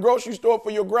go to the grocery store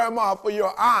for your grandma, for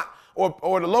your aunt,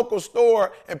 or the local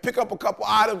store and pick up a couple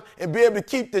items and be able to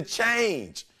keep the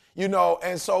change. You know,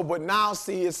 and so, but now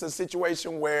see, it's a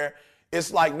situation where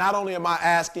it's like, not only am I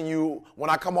asking you when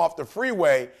I come off the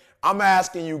freeway, I'm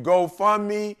asking you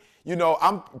GoFundMe. You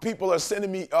know, people are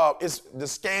sending me, it's the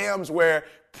scams where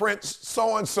Prince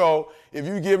so-and-so, if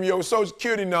you give them your social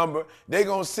security number, they're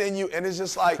going to send you. And it's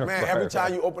just like, man, every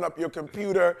time you open up your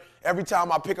computer, every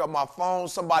time I pick up my phone,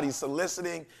 somebody's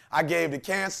soliciting. I gave the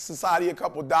Cancer Society a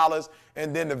couple dollars,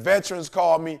 and then the veterans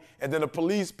called me, and then the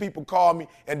police people called me,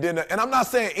 and I'm not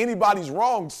saying anybody's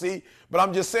wrong, see, but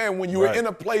I'm just saying when you're in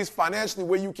a place financially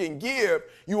where you can give,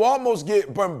 you almost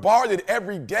get bombarded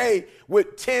every day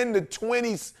with 10 to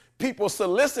 20 people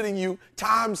soliciting you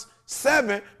times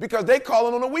 7 because they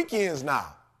calling on the weekends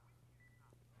now.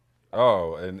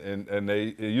 Oh, and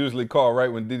they usually call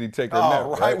right when Diddy take her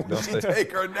nap. Right when she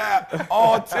take her nap,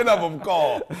 all 10 of them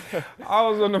call. I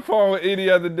was on the phone with E the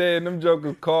other day, and them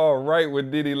jokers called right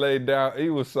when Diddy laid down. He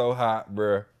was so hot,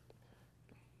 bruh.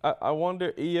 I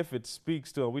wonder, E, if it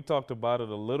speaks to him. We talked about it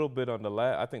a little bit on the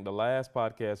last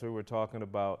podcast we were talking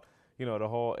about, you know, the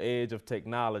whole age of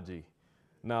technology.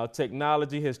 Now,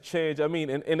 technology has changed. I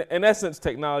mean, in essence,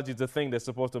 technology is the thing that's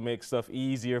supposed to make stuff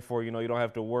easier for, you know, you don't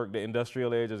have to work. The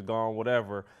industrial age is gone,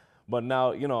 whatever. But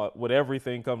now, you know, with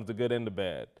everything comes the good and the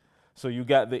bad. So you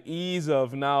got the ease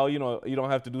of now, you know, you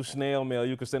don't have to do snail mail.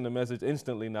 You can send a message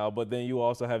instantly now. But then you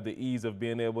also have the ease of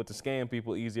being able to scam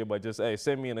people easier by just, hey,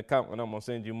 send me an account and I'm going to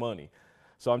send you money.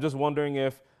 So I'm just wondering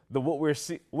if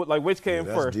which came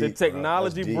first? Deep, did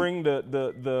technology bring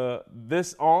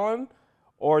this on?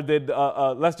 Or did,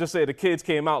 let's just say the kids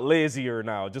came out lazier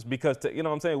now just because, you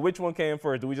know what I'm saying? Which one came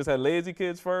first? Do we just have lazy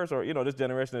kids first? Or, you know, this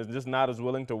generation is just not as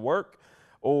willing to work?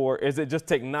 Or is it just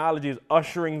technology is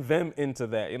ushering them into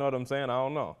that? You know what I'm saying? I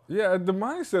don't know. Yeah, the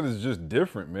mindset is just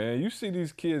different, man. You see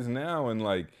these kids now and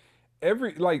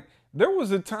there was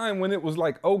a time when it was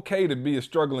like okay to be a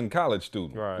struggling college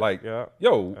student. Right. Like,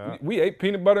 we ate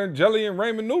peanut butter and jelly and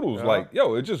ramen noodles. Yeah. Like,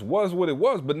 it just was what it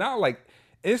was. But now, like,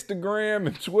 Instagram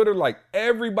and Twitter, like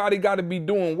everybody got to be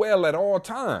doing well at all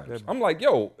times. I'm like,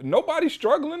 nobody's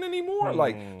struggling anymore.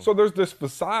 Like, so there's this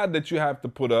facade that you have to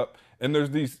put up, and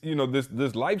there's these, you know,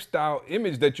 this lifestyle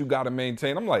image that you got to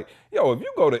maintain. I'm like, if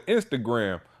you go to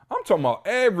Instagram, I'm talking about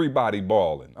everybody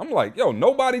balling. I'm like,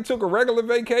 nobody took a regular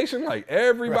vacation. Like,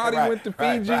 everybody went to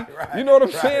Fiji. You know what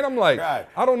I'm saying? I'm like,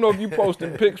 I don't know if you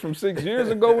posting pics from 6 years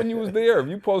ago when you was there, if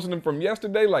you posting them from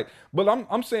yesterday. Like, but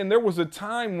I'm saying there was a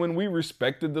time when we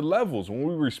respected the levels, when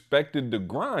we respected the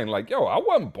grind. Like, I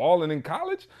wasn't balling in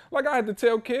college. Like, I had to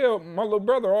tell Kel, my little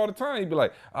brother, all the time. He'd be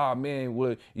like, oh, man,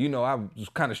 well, you know, I was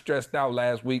kind of stressed out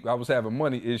last week. I was having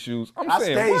money issues. I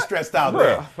stayed stressed out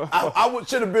there. I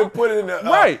should have been put in the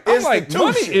right. I'm like,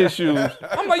 money issues.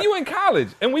 I'm like, you in college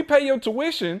and we pay your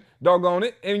tuition, doggone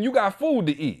it, and you got food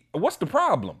to eat. What's the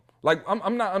problem? Like,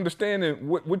 I'm not understanding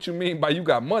what you mean by you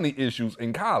got money issues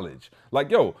in college. Like,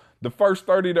 the first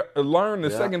 30 to learn, the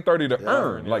second 30 to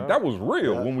earn. Like, that was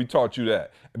real when we taught you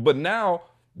that. But now,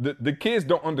 the kids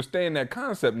don't understand that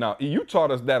concept now. You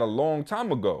taught us that a long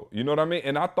time ago. You know what I mean?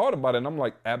 And I thought about it, and I'm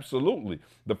like, absolutely.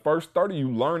 The first 30, you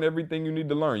learn everything you need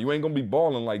to learn. You ain't going to be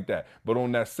balling like that. But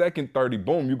on that second 30,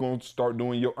 boom, you're going to start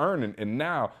doing your earning. And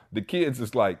now the kids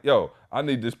is like, I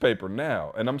need this paper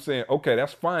now. And I'm saying, okay,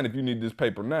 that's fine if you need this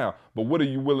paper now, but what are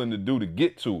you willing to do to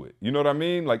get to it? You know what I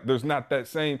mean? Like, there's not that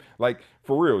same, like,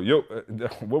 for real,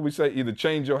 what we say, either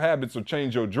change your habits or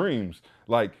change your dreams.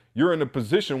 Like, you're in a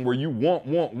position where you want,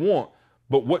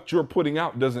 but what you're putting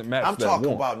out doesn't match that want. I'm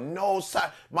talking about no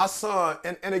side. My son,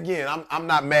 and again, I'm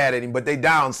not mad at him, but they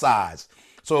downsized.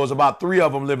 So it was about 3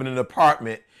 of them living in an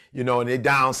apartment, you know, and they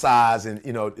downsized, and,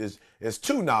 you know, it's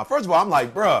 2 now. First of all, I'm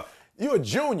like, bruh, you're a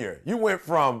junior. You went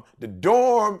from the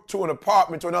dorm to an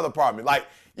apartment to another apartment. Like,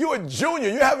 you're a junior.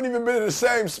 You haven't even been in the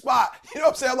same spot. You know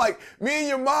what I'm saying? Like, me and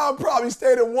your mom probably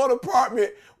stayed in one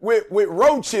apartment with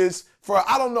roaches for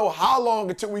I don't know how long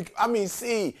until we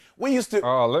used to.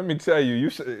 Oh, let me tell you,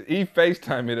 he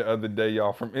FaceTimed me the other day,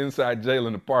 y'all, from inside jail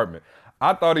in the apartment.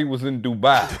 I thought he was in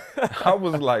Dubai. I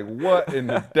was like, what in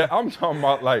the I'm talking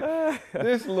about like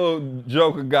this little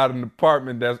joker got an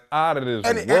apartment that's out of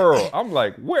this world. I'm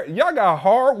like, where y'all got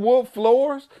hardwood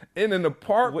floors in an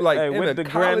apartment, like in with a the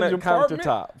college granite apartment?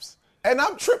 countertops. And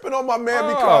I'm tripping on my man Oh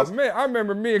because man, I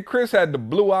remember me and Chris had the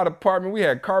blue out apartment. We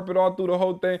had carpet all through the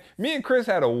whole thing. Me and Chris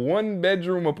had a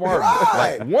 1-bedroom apartment.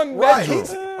 Right, Like one right.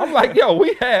 bedroom. I'm like,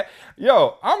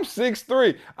 I'm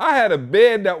 6'3". I had a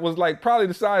bed that was like probably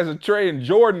the size of Trey and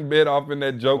Jordan bed off in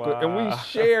that joker, and we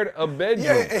shared a bedroom.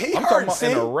 Yeah, and he I'm hurt, talking about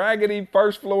see? in a raggedy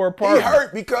first floor he apartment.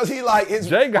 hurt because he like his.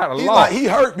 Jay got a he lot. like he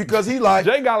hurt because he like.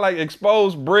 Jay got like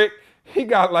exposed brick. He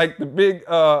got like the big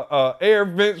air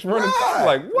vents running. I'm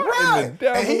like, what in the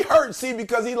devil? And he hurt, see,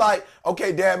 because he like,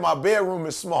 okay, Dad, my bedroom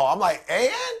is small. I'm like,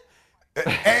 and?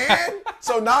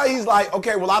 So now he's like,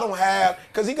 okay, well, I don't have,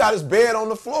 because he got his bed on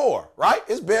the floor, right?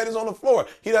 His bed is on the floor.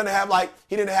 He didn't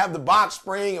have the box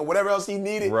spring and whatever else he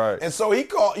needed. Right. And so he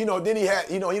called, then he had,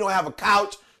 he don't have a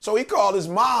couch. So he called his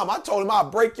mom. I told him, I'll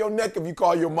break your neck if you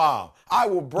call your mom. I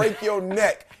will break your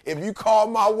neck if you call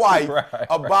my wife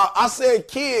I said,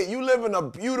 kid, you live in a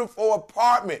beautiful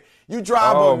apartment. You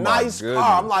drive a nice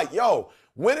car. I'm like, yo,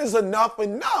 when is enough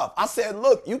enough? I said,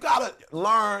 look, you got to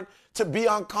learn to be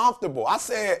uncomfortable. I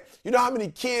said, you know how many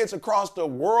kids across the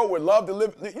world would love to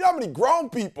live, you know how many grown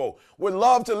people would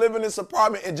love to live in this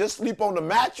apartment and just sleep on the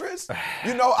mattress?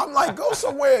 I'm like, go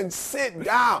somewhere and sit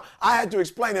down. I had to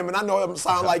explain him, and I know it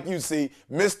sound like you see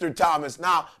Mr. Thomas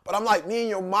now, but I'm like, me and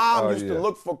your mom used to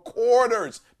look for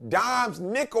quarters, dimes,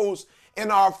 nickels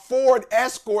in our Ford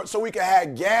Escort so we could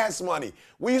have gas money.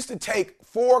 We used to take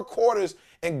 4 quarters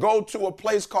and go to a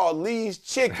place called Lee's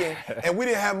Chicken, and we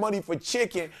didn't have money for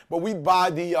chicken, but we'd buy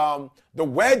the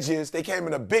wedges. They came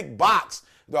in a big box.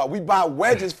 We'd buy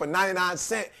wedges for 99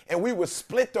 cents, and we would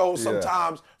split those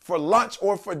sometimes for lunch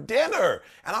or for dinner.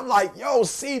 And I'm like, yo,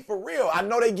 see, for real. I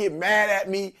know they get mad at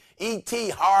me.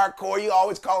 E.T. hardcore, you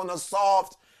always calling us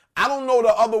soft. I don't know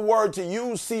the other word to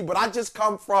use, see, but I just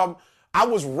come from, I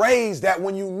was raised that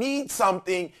when you need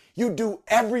something, you do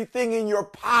everything in your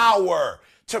power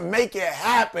to make it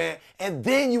happen, and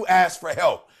then you ask for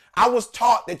help. I was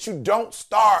taught that you don't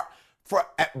start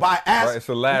by asking. Right, it's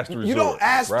a last resort. You don't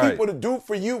ask people to do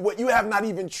for you what you have not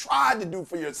even tried to do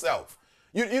for yourself.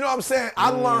 You know what I'm saying? I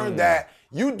learned that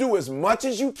you do as much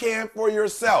as you can for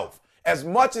yourself, as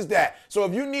much as that. So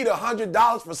if you need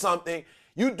 $100 for something,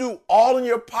 you do all in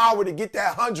your power to get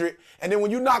that 100, and then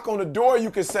when you knock on the door,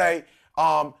 you can say,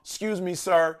 excuse me,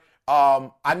 sir,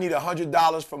 I need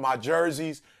 $100 for my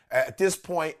jerseys. At this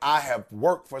point, I have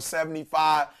worked for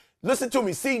 $75. Listen to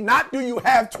me. See, not do you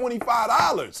have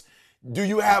 $25. Do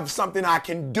you have something I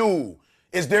can do?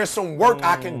 Is there some work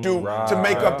I can do to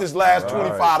make up this last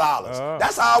 $25?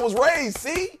 That's how I was raised,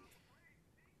 see?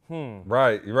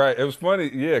 Right. It was funny,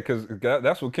 because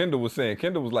that's what Kendall was saying.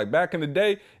 Kendall was like, back in the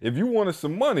day, if you wanted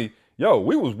some money,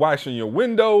 we was washing your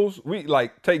windows. We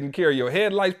like taking care of your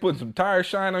headlights, putting some tire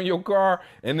shine on your car,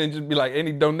 and then just be like,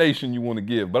 any donation you want to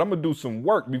give. But I'm going to do some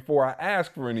work before I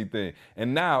ask for anything.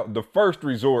 And now the first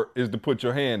resort is to put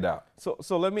your hand out.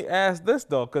 So let me ask this,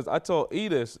 though, because I told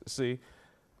Edith, see,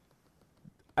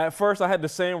 at first I had the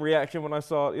same reaction when I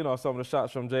saw, some of the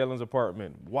shots from Jalen's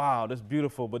apartment. Wow, that's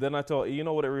beautiful. But then I told E, you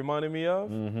know what it reminded me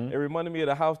of? It reminded me of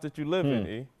the house that you live in,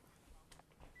 E.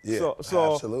 Yeah,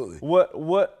 so absolutely.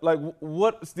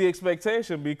 What's the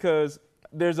expectation? Because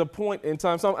there's a point in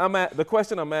time. So the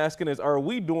question I'm asking is, are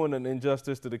we doing an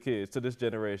injustice to the kids, to this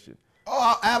generation?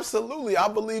 Oh, absolutely. I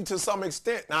believe to some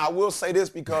extent. Now, I will say this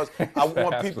because I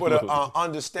want people to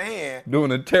understand.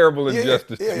 Doing a terrible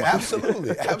injustice. Yeah,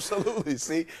 absolutely. Absolutely.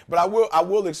 See, but I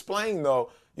will explain, though,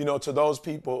 to those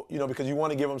people, because you want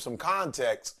to give them some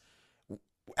context.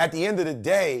 At the end of the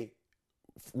day,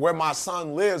 where my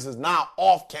son lives is not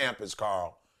off campus,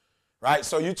 Carl, right?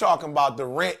 So you're talking about the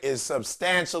rent is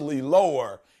substantially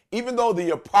lower. Even though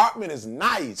the apartment is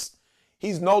nice,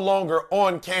 he's no longer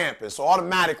on campus. So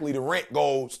automatically the rent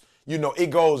goes, it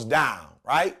goes down,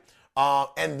 right?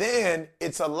 And then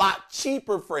it's a lot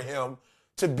cheaper for him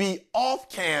to be off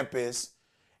campus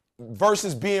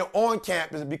versus being on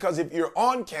campus, because if you're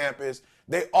on campus,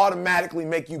 they automatically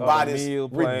make you buy this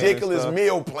ridiculous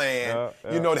meal plan,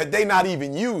 that they're not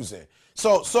even using.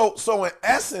 So in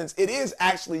essence, it is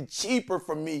actually cheaper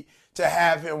for me to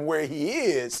have him where he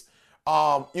is.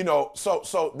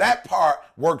 So that part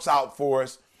works out for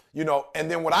us,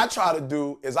 and then what I try to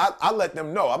do is I let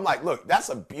them know. I'm like, look, that's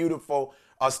a beautiful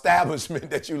establishment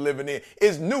that you're living in.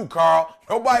 It's new, Carl.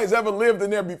 Nobody has ever lived in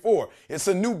there before. It's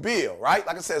a new build, right?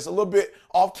 Like I said, it's a little bit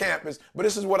off campus, but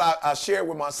this is what I shared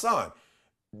with my son.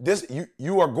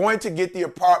 You are going to get the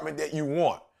apartment that you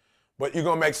want, but you're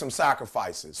going to make some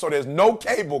sacrifices. So there's no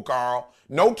cable, Carl,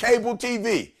 no cable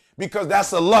TV, because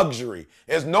that's a luxury.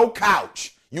 There's no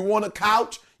couch. You want a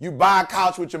couch? You buy a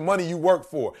couch with your money you work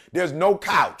for. There's no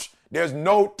couch. There's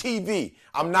no TV.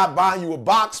 I'm not buying you a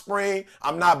box spring.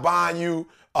 I'm not buying you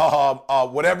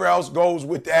whatever else goes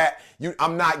with that.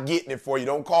 I'm not getting it for you.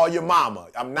 Don't call your mama.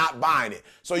 I'm not buying it.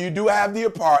 So you do have the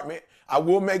apartment. I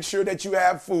will make sure that you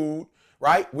have food,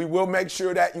 right? We will make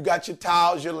sure that you got your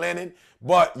towels, your linen,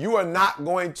 but you are not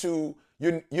going to,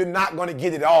 you're not going to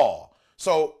get it all.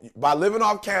 So by living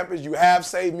off campus, you have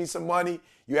saved me some money.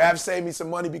 You have saved me some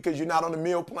money because you're not on the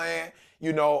meal plan,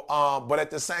 but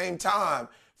at the same time,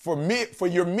 for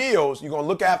your meals, you're going to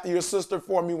look after your sister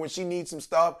for me when she needs some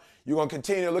stuff. You're going to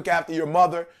continue to look after your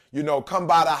mother, come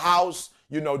by the house,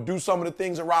 do some of the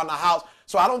things around the house.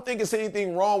 So I don't think it's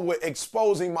anything wrong with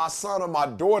exposing my son or my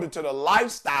daughter to the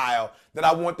lifestyle that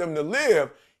I want them to live.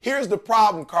 Here's the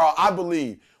problem, Carl, I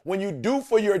believe. When you do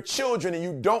for your children and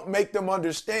you don't make them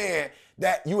understand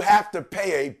that you have to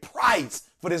pay a price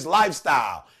for this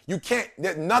lifestyle. You can't,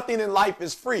 nothing in life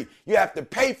is free. You have to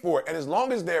pay for it. And as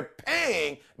long as they're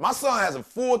paying, my son has a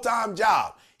full-time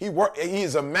job. He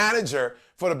is a manager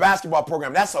for the basketball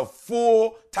program. That's a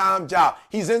full-time job.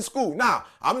 He's in school. Now,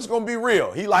 I'm just going to be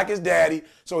real. He like his daddy,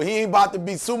 so he ain't about to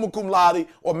be summa cum laude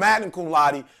or magna cum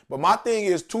laude. But my thing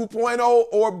is 2.0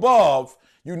 or above.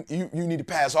 You need to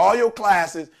pass all your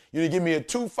classes. You need to give me a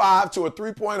 2.5 to a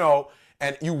 3.0.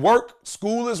 And you work,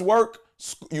 school is work.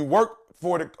 You work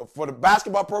for the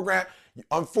basketball program.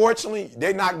 Unfortunately,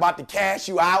 they're not about to cash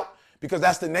you out because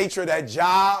that's the nature of that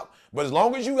job. But as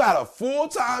long as you got a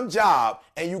full-time job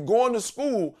and you going to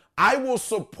school, I will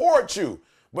support you.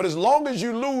 But as long as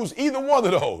you lose either one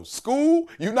of those, school,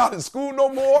 you're not in school no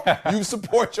more, you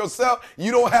support yourself.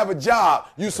 You don't have a job,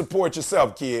 you support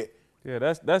yourself, kid. Yeah,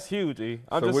 that's huge, E.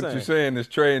 I'm so just what saying. you're saying is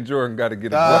Trey and Jordan got to get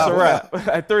a That's job. a wrap.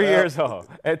 At 3 years old.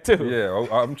 At 2. Yeah,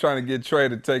 I'm trying to get Trey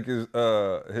to take his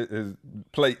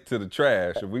plate to the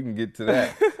trash. If we can get to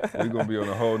that, we're gonna be on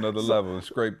a whole nother level and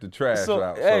scrape the trash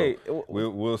out. Hey, so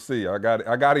we'll see. I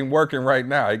got him working right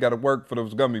now. He got to work for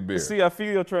those gummy bears. See, I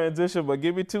feel your transition, but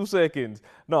give me 2 seconds.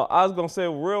 No, I was gonna say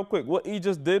real quick. What E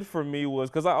just did for me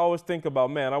was, because I always think about,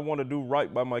 man, I want to do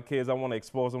right by my kids. I want to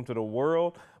expose them to the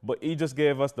world, but E just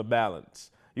gave us the balance.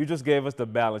 You just gave us the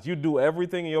balance. You do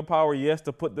everything in your power, yes,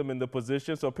 to put them in the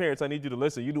position. So parents, I need you to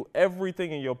listen. You do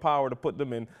everything in your power to put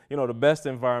them in, the best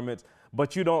environments,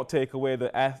 but you don't take away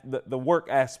the work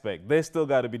aspect. They still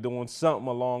got to be doing something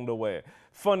along the way.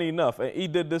 Funny enough, and he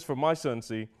did this for my son,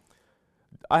 see.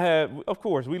 Of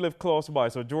course, we live close by,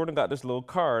 so Jordan got this little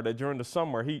car that during the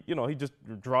summer, he just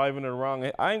driving it around.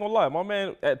 I ain't gonna lie, my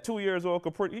man at 2 years old,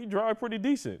 he drive pretty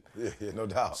decent. Yeah, no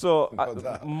doubt. So no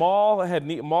doubt. Maul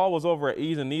was over at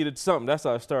Ease and needed something. That's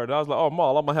how I started. I was like, oh,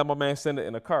 Maul, I'm gonna have my man send it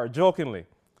in a car, jokingly.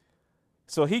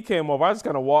 So he came over. I just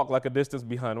kind of walked like a distance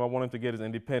behind him. I want him to get his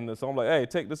independence. So I'm like, hey,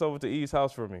 take this over to E's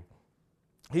house for me.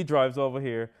 He drives over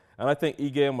here, and I think E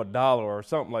gave him $1 or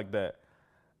something like that.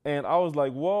 And I was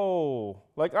like, whoa,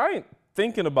 like I ain't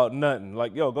thinking about nothing.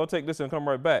 Like, yo, go take this and come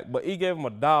right back. But he gave him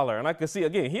 $1. And I could see,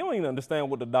 again, he don't even understand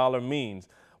what the dollar means.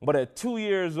 But at 2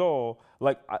 years old,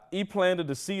 like he planted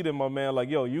the seed in my man, like,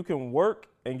 yo, you can work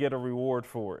and get a reward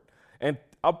for it. And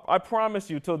I promise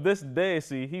you, till this day,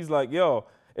 see, he's like, yo,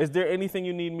 is there anything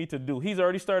you need me to do? He's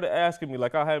already started asking me,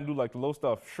 like I have him do like the little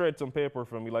stuff, shred some paper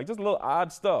for me, like just little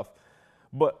odd stuff.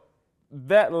 But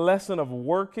that lesson of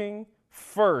working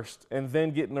first and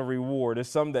then getting a reward is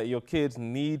something that your kids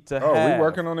need to have. Oh, we're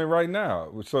working on it right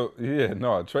now. So, yeah,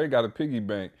 no, Trey got a piggy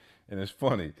bank, and it's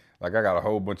funny. Like, I got a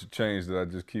whole bunch of change that I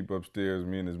just keep upstairs.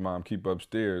 Me and his mom keep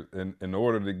upstairs. And in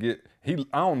order to get,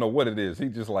 I don't know what it is. He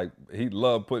just like, he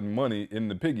loved putting money in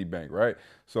the piggy bank, right?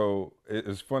 So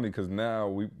it's funny because now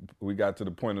we got to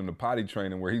the point in the potty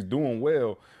training where he's doing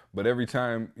well, but every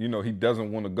time, he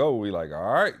doesn't want to go, we like,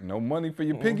 all right, no money for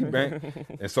your piggy bank.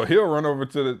 And so he'll run over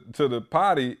to the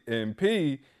potty and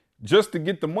pee just to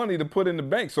get the money to put in the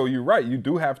bank. So you're right. You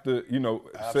do have to,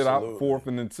 set out forth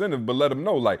an incentive, but let them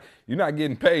know, like, you're not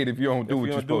getting paid if you don't do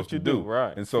what you're supposed to do.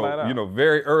 Right. And so,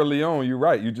 very early on, you're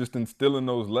right. You're just instilling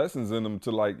those lessons in them to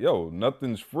like, yo,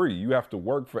 nothing's free. You have to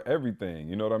work for everything.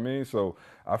 You know what I mean? So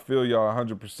I feel y'all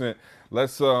 100%.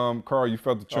 Let's, Carl, you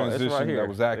felt the transition. Right that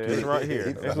was accurate. It's right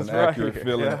here. That was an accurate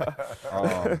feeling.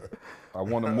 Yeah. I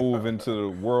want to move into the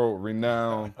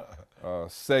world-renowned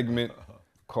segment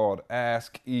called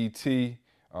Ask ET. You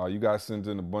guys sent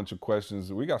in a bunch of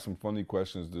questions. We got some funny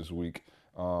questions this week,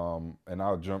 and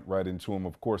I'll jump right into them.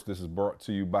 Of course, this is brought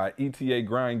to you by ETA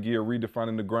Grind Gear,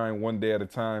 redefining the grind one day at a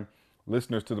time.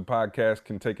 Listeners to the podcast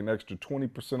can take an extra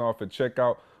 20% off at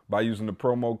checkout by using the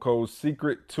promo code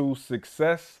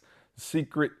SECRET2SUCCESS.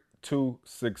 Secret to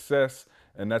Success,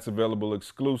 and that's available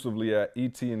exclusively at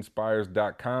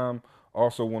etinspires.com.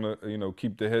 Also want to,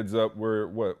 keep the heads up. We're,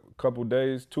 a couple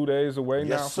days, 2 days away now?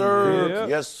 Yes, sir. Yeah.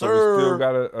 Yes, So we still sir.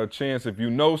 got a chance. If you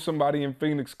know somebody in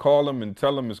Phoenix, call them and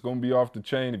tell them it's going to be off the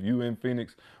chain. If you in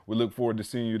Phoenix, we look forward to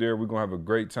seeing you there. We're going to have a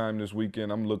great time this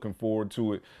weekend. I'm looking forward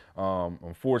to it.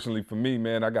 Unfortunately for me,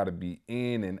 man, I got to be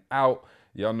in and out.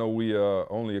 Y'all know we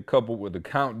only a couple, with the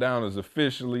countdown is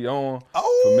officially on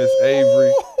for Miss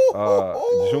Avery.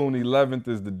 June 11th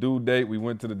is the due date. We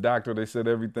went to the doctor. They said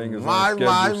everything is on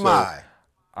schedule. My. So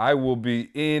I will be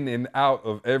in and out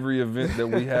of every event that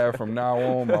we have from now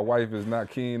on. My wife is not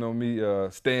keen on me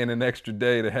staying an extra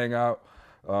day to hang out.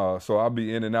 So I'll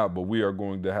be in and out, but we are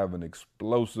going to have an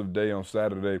explosive day on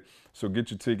Saturday. So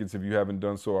get your tickets if you haven't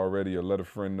done so already, or let a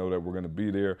friend know that we're going to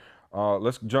be there.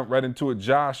 Let's jump right into it.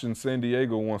 Josh in San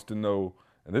Diego wants to know,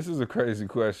 and this is a crazy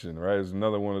question, right? It's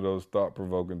another one of those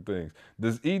thought-provoking things.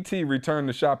 Does E.T. return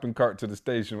the shopping cart to the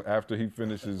station after he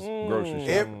finishes grocery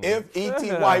shopping? If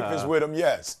E.T. wife is with him,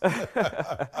 yes.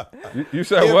 You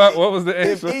said what? What was the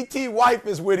answer? If E.T. wife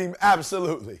is with him,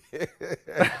 absolutely.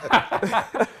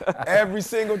 Every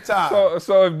single time.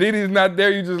 So if Dee Dee's not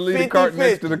there, you just leave the cart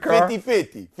next to the car?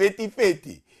 50-50.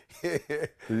 50-50.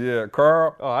 Yeah,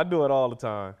 Carl? Oh, I do it all the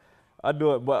time. I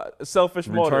do it, but selfish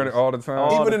motives. Return it all the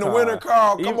time? Even in the winter,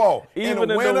 Carl, come on. Even in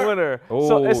the winter. Oh,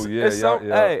 so it's, yeah, it's some,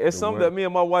 yeah, hey, the it's something winter. that me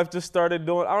and my wife just started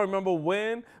doing. I don't remember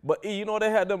when, but they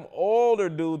had them older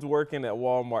dudes working at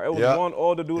Walmart. It was Yeah. one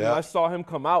older dude, Yeah. and I saw him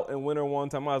come out in winter one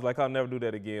time. I was like, I'll never do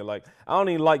that again. Like, I don't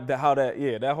even like that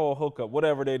whole hookup,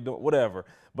 whatever they do, whatever.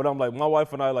 But I'm like, my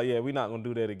wife and I like, we're not gonna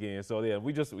do that again. So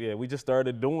we just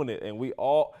started doing it, and we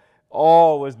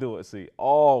always do it, see,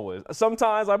 always.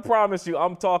 Sometimes I promise you,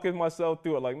 I'm talking myself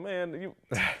through it, like, man,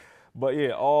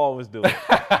 but always do it.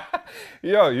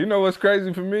 Yo, you know what's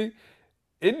crazy for me?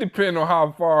 It depends on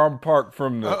how far I'm parked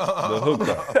from the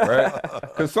hookup, right?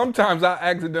 Because sometimes I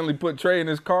accidentally put Trey in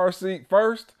his car seat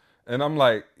first, and I'm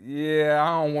like,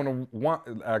 I don't want.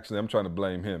 Actually, I'm trying to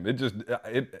blame him.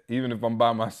 Even if I'm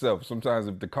by myself, sometimes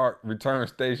if the cart return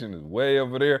station is way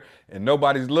over there and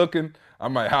nobody's looking, I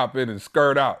might hop in and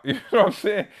skirt out. You know what I'm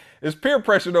saying? It's peer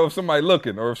pressure though if somebody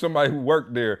looking, or if somebody who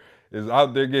worked there is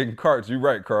out there getting carts. You're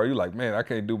right, Carl. You're like, man, I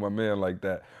can't do my man like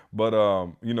that. But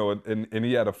and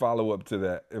he had a follow up to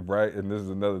that, right? And this is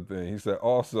another thing. He said,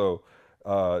 also,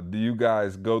 do you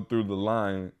guys go through the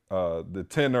line, the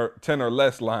 10 or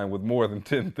less line with more than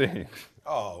 10 things?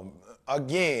 Oh,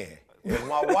 again, if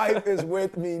my wife is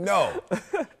with me, no.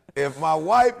 If my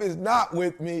wife is not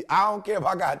with me, I don't care if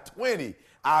I got 20,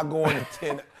 I'll go into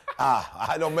 10.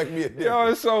 I don't make me a difference. Yo,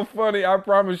 it's so funny. I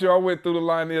promise you, I went through the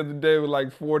line the other day with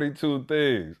like 42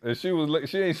 things. And she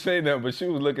ain't saying that, but she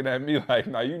was looking at me like,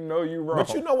 nah, you know you wrong.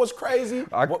 But you know what's crazy?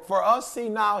 For us, see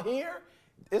now here,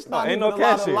 it's not ain't even no a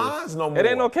lot of cashiers. lines no more. It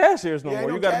ain't no cashiers no Yeah,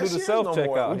 more. ain't You no got to do the cashiers no more.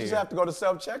 self-checkout We just here. have to go to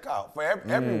self-checkout for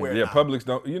everywhere Yeah, now. Publix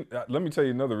don't. Let me tell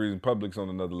you another reason Publix on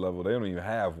another level. They don't even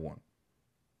have one.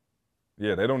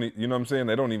 Yeah, they don't. You know what I'm saying?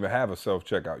 They don't even have a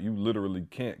self-checkout. You literally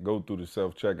can't go through the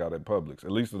self-checkout at Publix,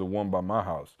 at least the one by my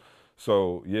house.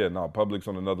 So, Publix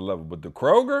on another level. But the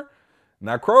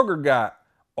Kroger got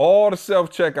all the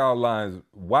self-checkout lines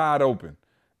wide open.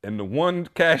 And the one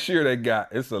cashier they got,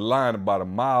 it's a line about a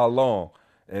mile long.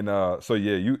 And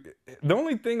the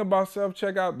only thing about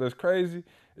self-checkout that's crazy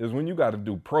is when you got to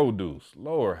do produce.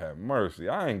 Lord have mercy.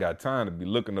 I ain't got time to be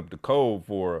looking up the code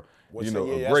for, a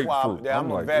grapefruit.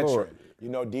 I'm a like, veteran. Lord.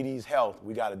 Dee Dee's health,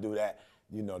 we got to do that,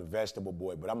 the vegetable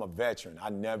boy. But I'm a veteran.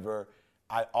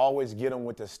 I always get them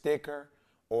with the sticker,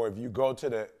 or if you go to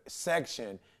the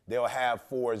section, they'll have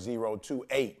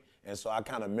 4028. And so I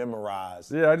kind of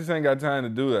memorize. Yeah, I just ain't got time to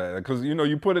do that. Because,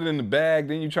 you put it in the bag,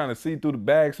 then you're trying to see through the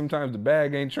bag. Sometimes the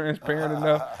bag ain't transparent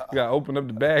enough. You got to open up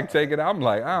the bag, take it out. I'm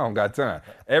like, I don't got time.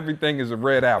 Everything is a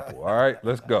red apple. All right,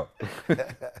 let's go.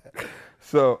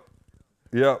 So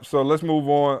let's move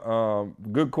on.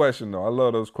 Good question, though. I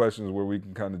love those questions where we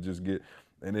can kind of just get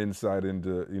an insight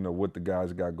into, what the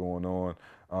guys got going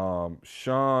on.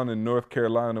 Sean in North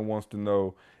Carolina wants to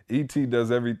know, E.T.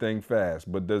 does everything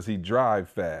fast, but does he drive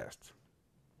fast?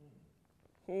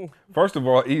 First of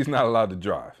all, E's not allowed to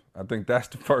drive. I think that's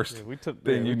the first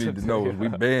thing you need to know is we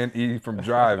banned E from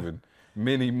driving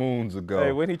many moons ago.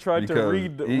 Hey, when he tried to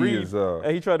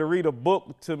he tried to read a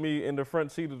book to me in the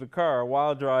front seat of the car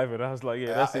while driving, I was like,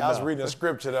 that's enough. I was reading a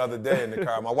scripture the other day in the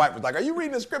car. My wife was like, are you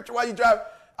reading the scripture while you drive?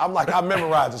 I'm like, I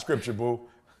memorized the scripture, boo.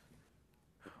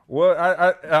 Well,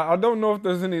 I don't know if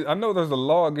there's any. I know there's a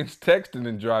law against texting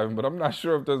and driving, but I'm not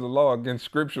sure if there's a law against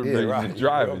scripture Yeah, reading right. and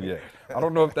driving yet. I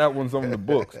don't know if that one's on the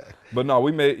books. But no,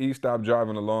 we made E stop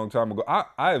driving a long time ago.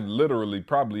 I literally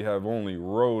probably have only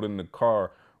rode in the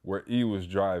car where E was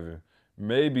driving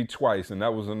maybe twice, and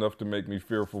that was enough to make me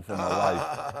fearful for my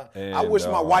life. And, I wish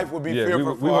my wife would be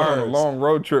fearful we for went on a hers. long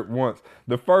road trip once.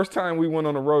 The first time we went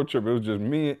on a road trip, it was just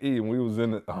me and E, and we was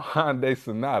in a Hyundai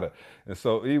Sonata. And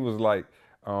so E was like,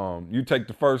 you take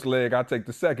the first leg, I take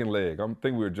the second leg. I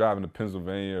think we were driving to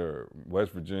Pennsylvania or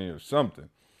West Virginia or something.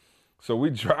 So we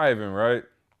driving, right?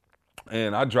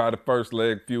 And I drive the first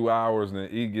leg, few hours, and then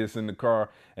E gets in the car.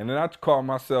 And then I caught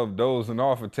myself dozing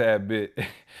off a tad bit.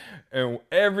 And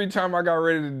every time I got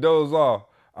ready to doze off,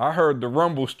 I heard the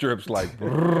rumble strips like,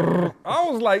 brrr. I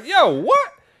was like, yo,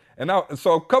 what? And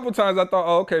so a couple times I thought,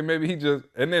 oh, okay, maybe he just,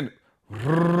 and then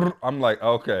brrr, I'm like,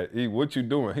 okay, E, what you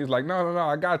doing? He's like, no,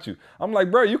 I got you. I'm like,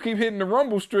 bro, you keep hitting the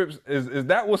rumble strips. Is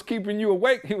that what's keeping you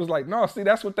awake? He was like, no, see,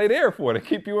 that's what they there for, to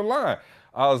keep you in line.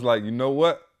 I was like, you know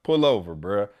what? Pull over,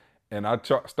 bro. And I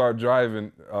start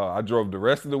driving. I drove the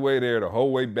rest of the way there, the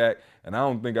whole way back, and I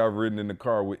don't think I've ridden in the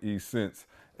car with E since.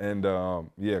 And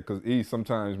yeah, because E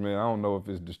sometimes, man, I don't know if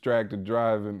it's distracted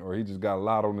driving or he just got a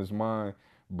lot on his mind,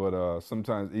 but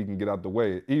sometimes E can get out the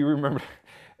way. E, remember,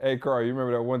 hey, Carl, you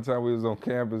remember that one time we was on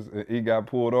campus and E got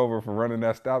pulled over for running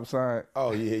that stop sign?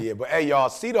 Oh, yeah. But, hey, y'all,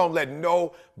 C don't let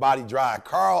nobody drive.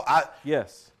 Carl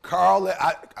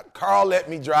let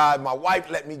me drive. My wife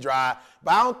let me drive.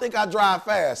 But I don't think I drive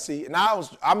fast, see. And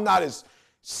I'm not as,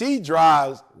 C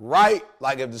drives right.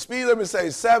 Like if the speed limit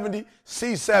says 70,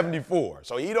 C 74.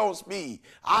 So he don't speed.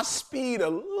 I speed a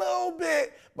little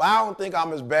bit, but I don't think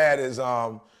I'm as bad as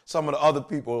some of the other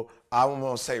people. I'm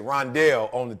going to say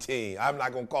Rondell on the team. I'm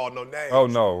not going to call no names. Oh,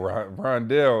 no,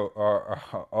 Rondell,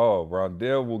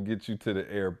 Rondell will get you to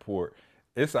the airport.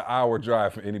 It's an hour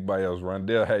drive for anybody else.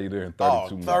 Rondell had you there in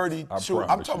 32 minutes. 32.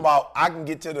 I'm talking about I can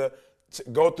get to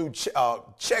go through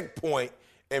checkpoint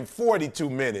in 42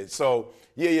 minutes. So,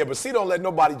 yeah, but C don't let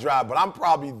nobody drive. But I'm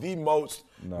probably the most,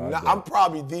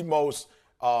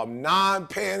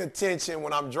 non-paying attention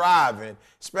when I'm driving,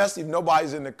 especially if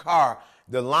nobody's in the car.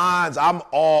 The lines, I'm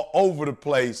all over the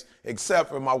place, except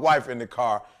for my wife in the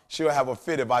car. She'll have a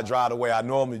fit if I drive the way I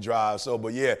normally drive. So,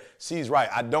 but yeah, she's right.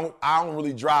 I don't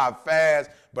really drive fast,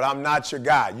 but I'm not your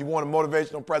guy. You want a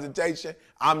motivational presentation?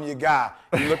 I'm your guy.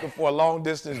 You're looking for a long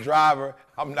distance driver?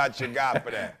 I'm not your guy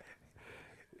for that.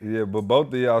 Yeah, but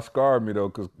both of y'all scarred me though,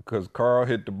 cause Carl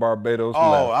hit the Barbados left.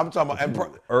 Oh, I'm talking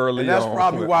about early and that's on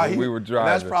probably why we were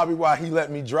driving. And that's probably why he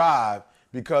let me drive,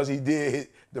 because he did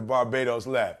hit the Barbados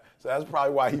left. So that's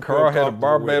probably why he Carl had a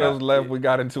Barbados left. We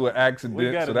got into an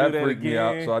accident, so that freaked me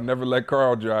out. So I never let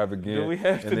Carl drive again. Do we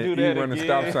have to do that again?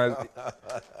 Stop signs.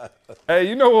 Hey,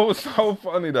 you know what was so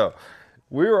funny though?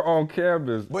 We were on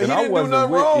campus, but and he didn't I wasn't do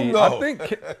nothing with wrong, E.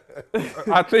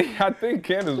 though. I think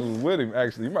Candace was with him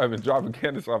actually. You might have been dropping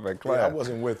Candace off at class. Yeah, I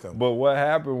wasn't with him. But what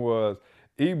happened was,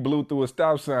 E blew through a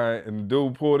stop sign and the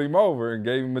dude pulled him over and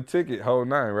gave him a ticket, whole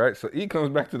nine, right? So E comes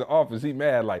back to the office, he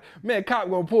mad like, man, cop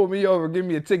gonna pull me over, give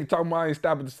me a ticket, talking about I ain't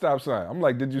stop at the stop sign. I'm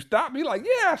like, did you stop? He like,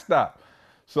 yeah, I stopped.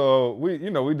 So we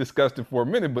discussed it for a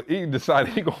minute, but E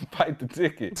decided he gonna fight the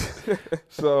ticket.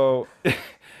 So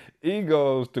E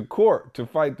goes to court to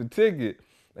fight the ticket.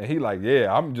 And he like,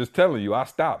 yeah, I'm just telling you, I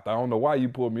stopped. I don't know why you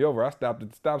pulled me over. I stopped at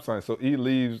the stop sign. So E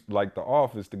leaves like the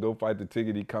office to go fight the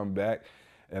ticket. He come back.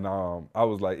 And I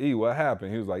was like, E, what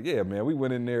happened? He was like, yeah, man, we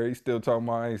went in there. He's still talking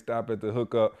about I ain't stop at the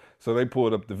hookup. So they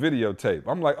pulled up the videotape.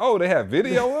 I'm like, oh, they have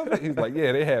video of it? He's like,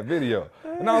 yeah, they have video.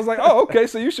 And I was like, oh, okay,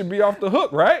 so you should be off the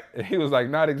hook, right? And he was like,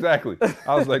 not exactly.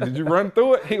 I was like, did you run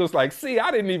through it? He was like, see,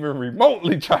 I didn't even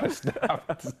remotely try to stop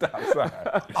at the stop sign.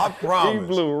 I promise. He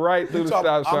blew right through the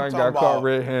stop sign, got caught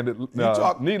red-handed.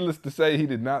 Needless to say, he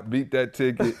did not beat that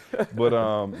ticket. But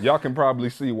y'all can probably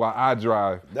see why I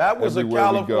drive. That was a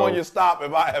California stop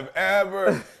if I have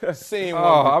ever seen one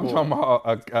before. I'm talking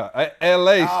about a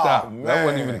L.A. stop. Man. That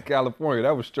wasn't even in California.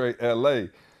 That was straight L.A.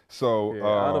 So,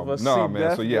 out of us, no,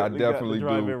 man. So, yeah, I definitely got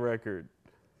the driving do. record.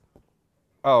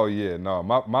 Oh, yeah, no.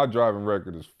 My driving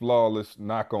record is flawless,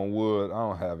 knock on wood. I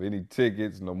don't have any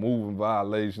tickets, no moving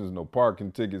violations, no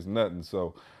parking tickets, nothing.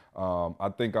 So, I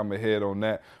think I'm ahead on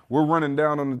that. We're running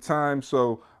down on the time,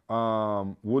 so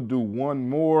we'll do one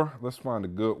more. Let's find a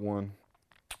good one.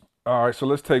 All right, so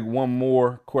let's take one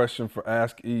more question for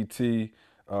Ask E.T.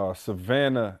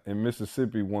 Savannah in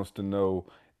Mississippi wants to know,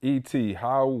 E.T.,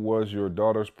 how was your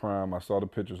daughter's prom? I saw the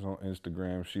pictures on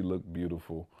Instagram. She looked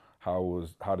beautiful. How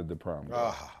did the prom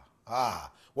go?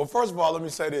 Well, first of all, let me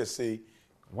say this, see.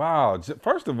 Wow.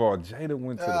 First of all, Jada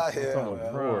went to the prom.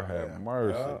 yeah, Lord have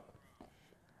mercy.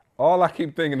 All I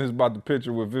keep thinking is about the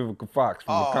picture with Vivica Fox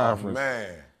from the Oh conference.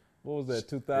 man. What was that,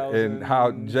 2000? And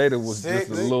how Jada was just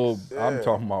a Six? little, I'm Yeah.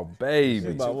 talking about baby.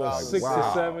 About what, Like, 6 or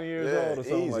wow. 7 years old or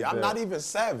something easy. like I'm that. not even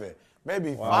 7,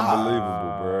 maybe 5.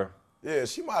 Unbelievable, bro. Yeah,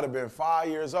 she might have been 5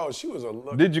 years old. She was a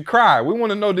look. Did you cry? We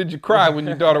want to know, did you cry when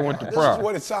your daughter went to This is prom?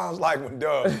 what it sounds like when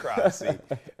doves cry. See,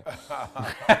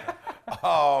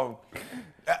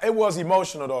 it was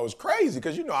emotional though. It was crazy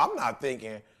because I'm not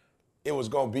thinking it was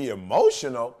gonna be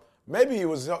emotional. Maybe it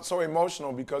was so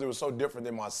emotional because it was so different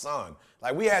than my son.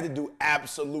 Like we had to do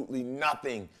absolutely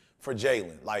nothing for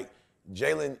Jalen. Like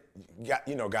Jalen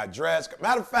got dressed.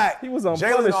 Matter of fact, He was on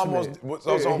Jalen punishment. almost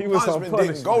was Yeah, on he was on punishment.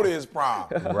 Didn't go to his prom.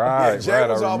 Right, Yeah, Jay right,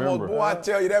 was I almost. remember. Boy, I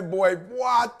tell you, that boy. Boy,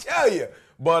 I tell you.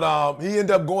 But he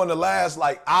ended up going the last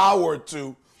hour or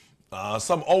two.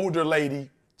 Some older lady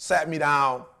sat me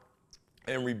down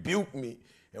and rebuked me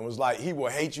and was like, he will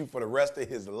hate you for the rest of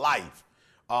his life.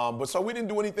 But so we didn't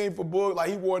do anything for Boog. Like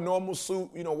he wore a normal suit,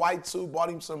 white suit, bought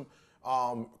him some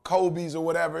Kobe's or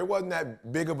whatever. It wasn't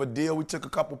that big of a deal. We took a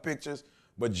couple pictures.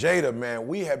 But Jada, man,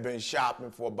 we have been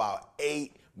shopping for about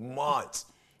 8 months.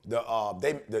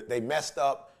 They messed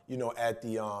up, at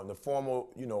the formal,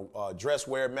 dress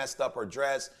wear, messed up her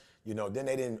dress. Then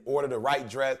they didn't order the right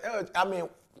dress. I mean,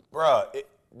 bruh,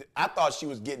 I thought she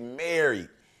was getting married.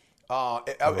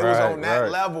 It was on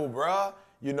that level, bruh.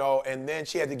 And then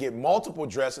she had to get multiple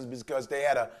dresses because they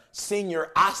had a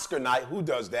senior Oscar night. Who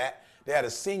does that? They had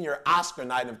a senior Oscar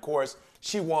night, and of course,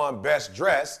 she won Best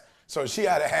Dress. So she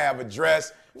had to have a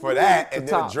dress for that and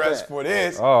then a dress for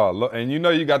this. Oh, look, and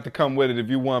you got to come with it if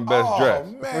you won Best Dress.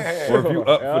 Man. Or if you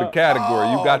up for the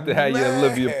category, you got to have your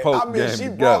Olivia Pope game she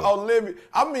together. brought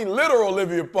literal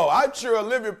Olivia Pope. I'm sure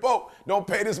Olivia Pope don't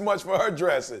pay this much for her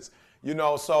dresses.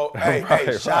 So,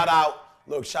 hey, shout out.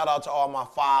 Look, shout out to all my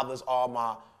fathers, all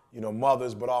my,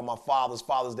 mothers, but all my fathers.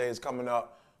 Father's Day is coming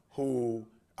up who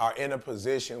are in a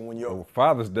position when you're...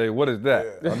 Father's Day, what is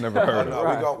that? Yeah. I never heard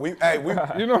of it. We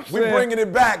You know what I'm we saying? bringing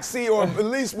it back, see, or at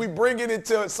least we bringing it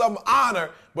to some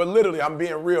honor. But literally, I'm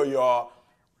being real, y'all.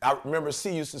 I remember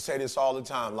C used to say this all the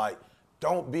time, like,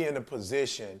 don't be in a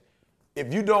position,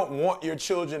 if you don't want your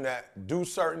children to do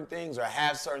certain things or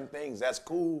have certain things, that's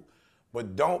cool.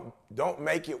 But don't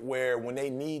make it where when they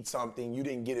need something, you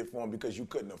didn't get it for them because you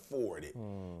couldn't afford it.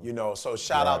 So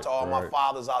shout out to all my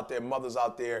fathers out there, mothers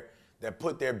out there that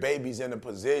put their babies in a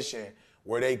position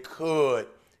where they could,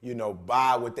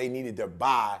 buy what they needed to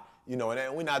buy. And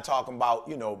we're not talking about,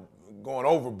 going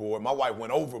overboard. My wife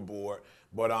went overboard,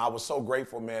 but I was so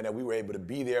grateful, man, that we were able to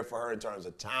be there for her in terms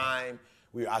of time.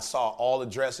 I saw all the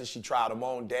dresses. She tried them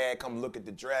on. Dad, come look at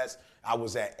the dress. I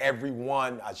was at every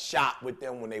one. I shot with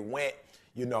them when they went,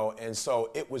 and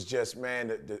so it was just,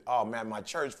 man, my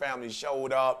church family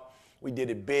showed up. We did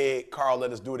it big. Carl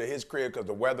let us do it at his crib because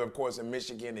the weather, of course, in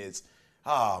Michigan is,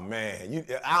 you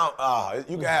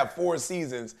can have 4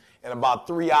 seasons in about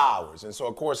 3 hours. And so,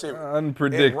 of course,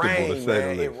 unpredictable, it rained, to say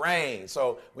man. the It least. rained.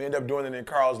 So we ended up doing it in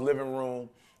Carl's living room.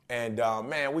 And,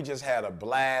 man, we just had a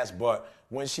blast. But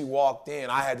when she walked in,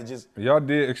 I had to just...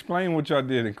 Explain what y'all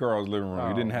did in Carl's living room.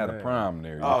 You didn't have a prom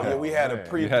there. we had a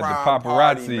pre-prom You had the paparazzi,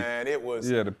 party, man. It was...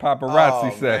 Yeah, the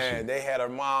paparazzi session. Man, they had, her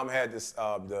mom had this,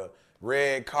 the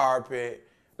red carpet.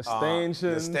 The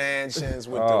stanchions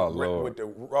with the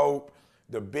rope,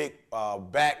 the big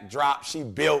backdrop she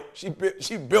built. She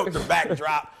built the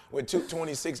backdrop with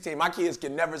 2016. My kids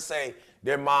can never say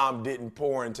their mom didn't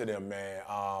pour into them, man.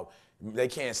 They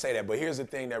can't say that. But here's the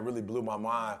thing that really blew my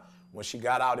mind. When she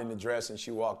got out in the dress and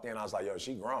she walked in, I was like, yo,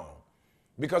 she grown.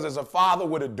 Because as a father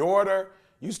with a daughter,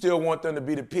 you still want them to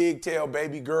be the pigtail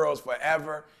baby girls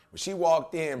forever. When she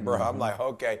walked in, bro, I'm like,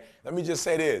 okay, let me just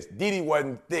say this. Didi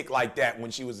wasn't thick like that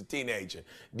when she was a teenager.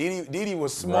 Didi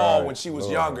was small when she was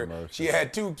younger. She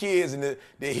had 2 kids and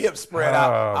the hips spread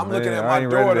out. I'm looking at my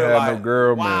daughter like, no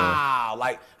girl, wow.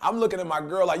 Like, I'm looking at my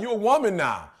girl like, you a woman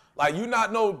now. Like, you're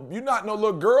not no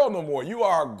little girl no more. You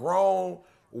are a grown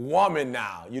woman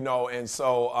now, and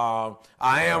so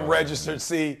I am registered.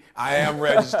 See, I am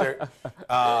registered.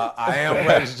 I am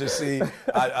registered. See,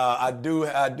 I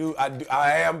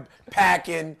am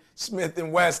packing Smith &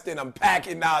 Wesson. I'm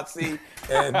packing Nazi,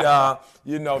 and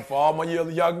for all my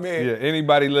young men. Yeah,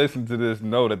 anybody listen to this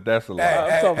know that that's a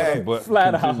lie. Hey, but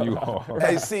flat continue out. on.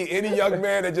 Hey, see, any young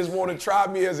man that just want to try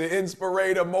me as an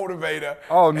inspirator, motivator.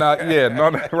 Oh,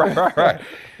 right.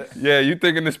 Yeah, you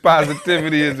thinking this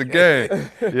positivity is a game.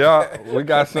 Yeah, we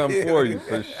got something for you,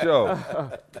 for sure.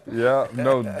 Yeah,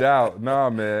 no doubt. Nah,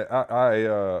 man,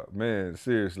 man,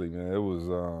 seriously, man, it was,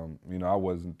 I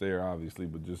wasn't there, obviously,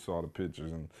 but just saw the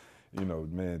pictures, and you know,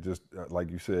 man, just like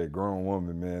you said, grown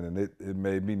woman, man, and it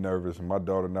made me nervous. And my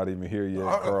daughter not even here yet.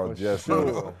 Carl Jesse,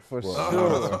 For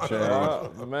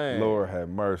sure. Man. Lord have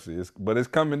mercy. But it's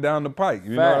coming down the pike.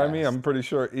 You know what I mean? I'm pretty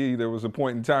sure there was a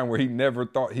point in time where he never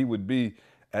thought he would be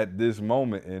at this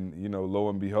moment, and you know, lo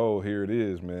and behold, here it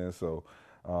is, man. So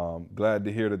glad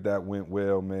to hear that went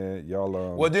well, man. Y'all.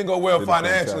 Well, it didn't go well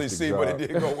financially, but it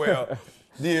did go well.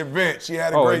 The event, she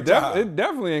had a great time. It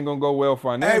definitely ain't gonna go well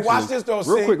financially. Hey, watch this though.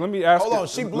 Real quick, let me ask. Hold on,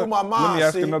 she blew my mind. Let me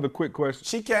ask another quick question.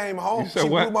 She came home. She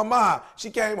blew my mind. She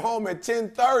came home at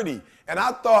 10:30, and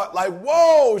I thought, like,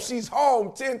 whoa, she's home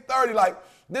 10:30. Like,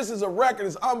 this is a record.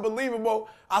 It's unbelievable.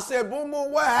 I said, Boom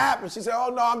Boom, what happened? She said, oh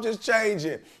no, I'm just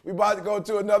changing. We about to go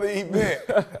to another event.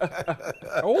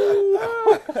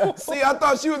 See, I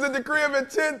thought she was at the crib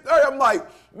at 10:30. I'm like,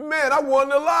 man, I won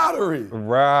the lottery.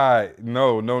 Right.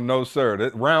 No, sir.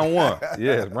 Round one.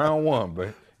 Yes, round one,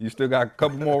 but you still got a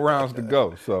couple more rounds to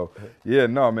go. So, yeah,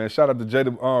 no, man, shout out to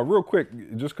Jada. Real quick,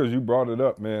 just because you brought it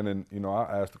up, man, and, you know,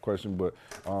 I asked the question, but,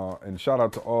 and shout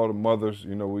out to all the mothers.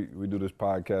 You know, we do this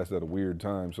podcast at a weird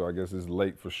time, so I guess it's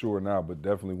late for sure now, but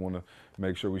definitely want to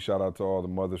make sure we shout out to all the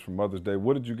mothers for Mother's Day.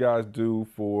 What did you guys do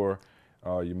for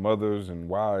your mothers and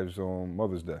wives on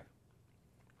Mother's Day?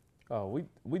 Oh,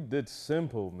 we did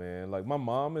simple, man. Like my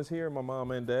mom is here, my mom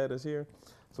and dad is here.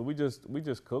 So we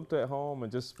just cooked at home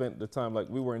and just spent the time. Like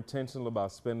we were intentional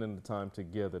about spending the time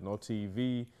together. No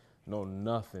TV, no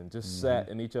nothing. Just sat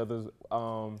in each other's.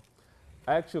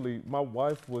 Actually, my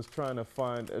wife was trying to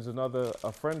find. There's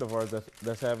a friend of ours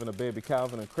that's having a baby,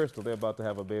 Calvin and Crystal. They're about to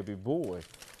have a baby boy.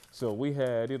 So we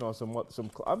had, you know, some.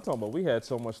 I'm talking about we had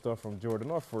so much stuff from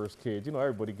Jordan, our first kid. You know,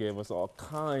 everybody gave us all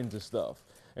kinds of stuff.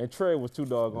 And Trey was too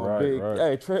doggone big. Right.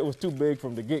 Hey, Trey was too big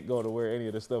from the get-go to wear any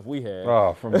of the stuff we had.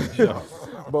 Oh, from the jump.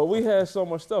 But we had so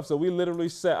much stuff. So we literally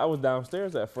sat. I was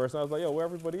downstairs at first. And I was like, yo, where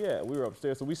everybody at? We were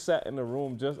upstairs. So we sat in the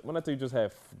room when I tell you just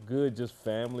had good, just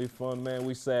family fun, man.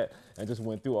 We sat and just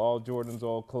went through all Jordan's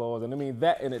old clothes. And I mean,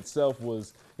 that in itself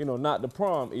was, you know, not the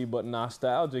prom, but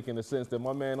nostalgic in the sense that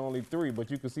my man only 3,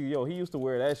 but you could see, yo, he used to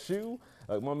wear that shoe.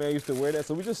 Like my man used to wear that.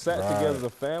 So we just sat together as a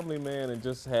family, man, and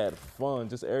just had fun,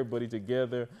 just everybody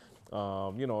together.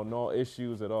 You know, no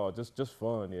issues at all. Just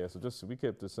fun, yeah. So we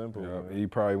kept it simple. Yeah, he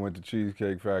probably went to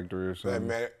Cheesecake Factory or something.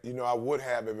 Man, you know, I would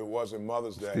have if it wasn't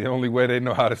Mother's Day. It's the only way they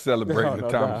know how to celebrate in the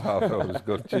Thomas household is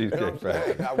go to Cheesecake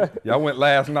Factory. Y'all went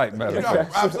last night, matter of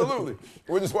fact. Absolutely.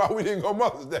 Which is why we didn't go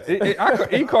Mother's Day.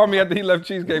 He called me after he left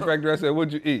Cheesecake Factory. I said,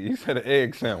 what'd you eat? He said an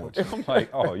egg sandwich. I'm like,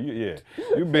 oh, you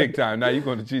big time. Now you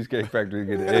going to Cheesecake Factory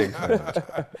to get an egg sandwich.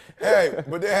 Hey,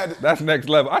 but they had That's next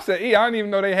level. I said, I didn't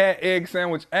even know they had egg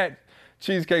sandwich at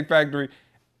Cheesecake Factory,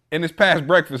 and it's past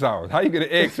breakfast hours. How you get an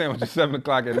egg sandwich at 7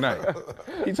 o'clock at night?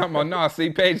 He talking about, see,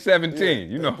 page 17. Yeah,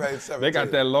 you know, page 17. They got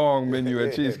that long menu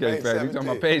at Cheesecake Factory. He 17. talking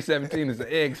about page 17 is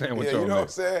the egg sandwich you on know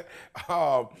there. what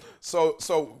I'm saying?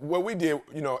 So what we did,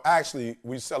 you know, actually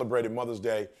we celebrated Mother's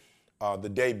Day the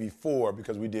day before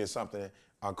because we did something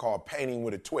called Painting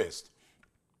with a Twist.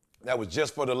 That was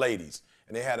just for the ladies,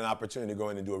 and they had an opportunity to go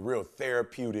in and do a real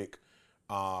therapeutic,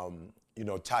 you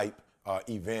know, type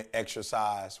event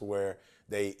exercise where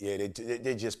they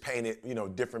just painted, you know,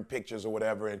 different pictures or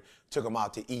whatever and took them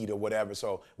out to eat or whatever.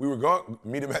 So we were going to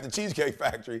meet them at the Cheesecake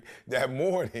Factory that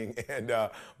morning. And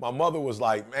my mother was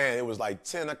like, man, it was like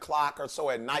 10 o'clock or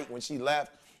so at night when she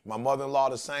left. My mother-in-law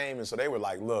the same. And so they were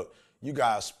like, look, you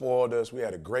guys spoiled us. We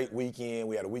had a great weekend.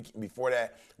 We had a week before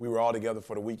that. We were all together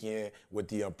for the weekend with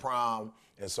the prom.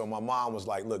 And so my mom was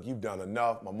like, look, you've done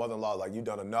enough. My mother-in-law was like, you've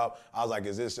done enough. I was like,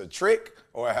 is this a trick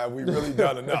or have we really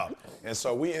done enough? And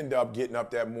so we ended up getting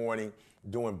up that morning,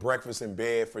 doing breakfast in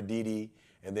bed for Dee Dee.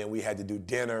 And then we had to do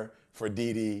dinner for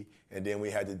Dee Dee. And then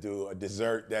we had to do a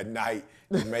dessert that night,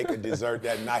 make a dessert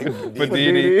that night for Dee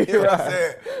Dee. You know what I'm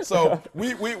saying? So we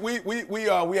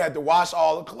had to wash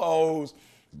all the clothes.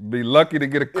 Be lucky to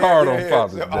get a card on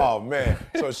Father's Day. Oh, man.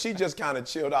 So she just kind of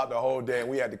chilled out the whole day, and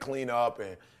we had to clean up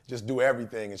and just do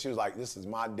everything. And she was like, this is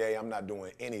my day. I'm not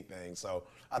doing anything. So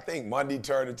I think Monday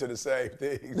turned into the same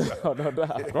thing. So, No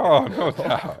doubt. Oh, no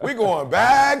doubt. we going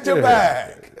back to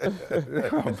back.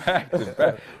 Back to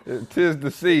back. 'Tis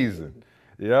the season.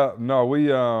 Yeah, no, we,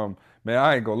 man,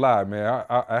 I ain't gonna lie, man.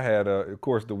 I had, of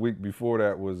course, the week before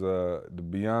that was the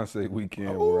Beyonce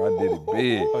weekend where I did it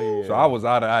big. Oh, yeah. So I was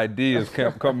out of ideas.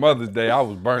 Come Mother's Day, I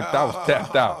was burnt. I was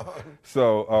tapped out.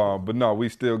 So, but no, we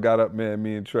still got up, man.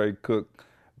 Me and Trey cooked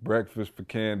breakfast for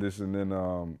Candace, and then,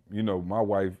 you know, my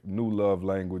wife, new love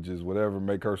languages, whatever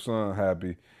make her son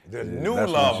happy. The new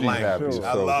love language.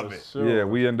 I love it. Sure. Yeah,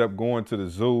 we end up going to the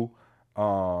zoo.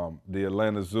 The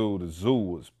Atlanta Zoo. The zoo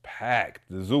was packed.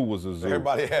 The zoo was a zoo.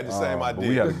 Everybody had the same idea. But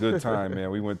we had a good time,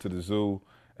 man. We went to the zoo,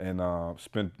 and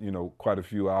spent, quite a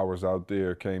few hours out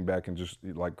there, came back and just,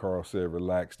 like Carl said,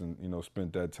 relaxed and,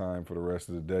 spent that time for the rest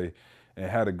of the day and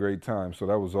had a great time. So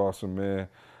that was awesome, man.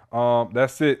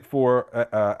 That's it for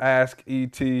Ask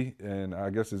ET, and I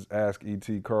guess it's Ask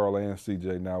ET, Carl and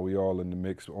CJ. Now we all in the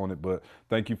mix on it, but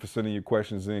thank you for sending your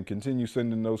questions in. Continue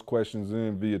sending those questions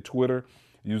in via Twitter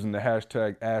using the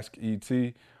hashtag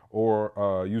AskET,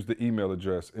 or use the email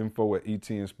address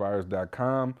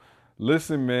info@etinspires.com.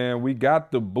 Listen, man, we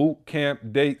got the boot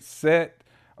camp date set.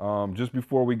 Just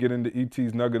before we get into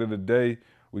ET's Nugget of the Day,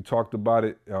 we talked about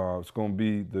it. It's going to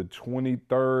be the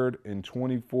 23rd and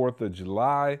 24th of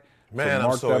July. Man, so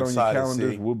mark I'm so that excited, on your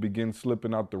calendars. see. We'll begin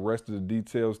slipping out the rest of the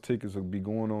details. Tickets will be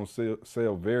going on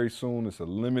sale very soon. It's a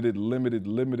limited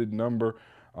number.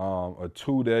 A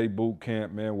 2-day boot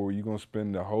camp, man, where you're going to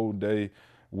spend the whole day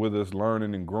with us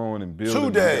learning and growing and building.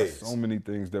 2 days. So many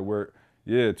things that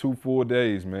 2 full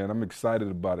days, man. I'm excited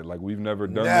about it. Like, we've never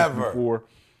done this before.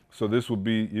 So this will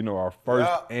be, our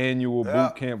first annual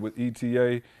boot camp with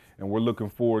ETA, and we're looking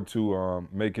forward to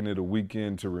making it a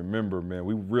weekend to remember, man.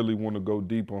 We really want to go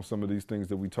deep on some of these things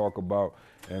that we talk about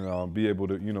and be able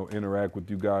to, interact with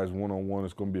you guys one-on-one.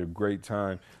 It's going to be a great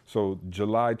time. So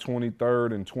July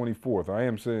 23rd and 24th. I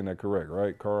am saying that correct,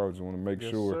 right, Carl? I just want to make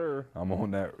sure sir. I'm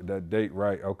on that date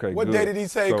right. Okay, What good. day did he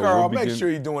say, So Carl? we'll Make sure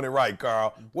you're doing it right,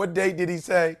 Carl. What date did he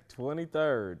say?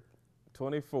 23rd,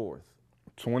 24th.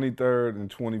 23rd and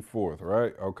 24th,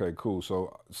 right? Okay, cool.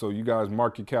 So you guys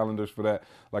mark your calendars for that.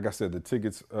 Like I said, the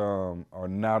tickets are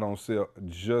not on sale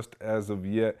just as of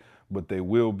yet, but they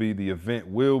will be. The event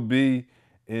will be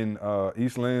in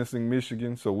East Lansing,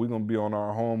 Michigan. So we're going to be on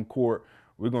our home court.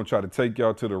 We're going to try to take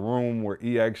y'all to the room where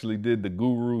E actually did the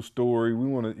guru story. We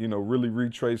want to, really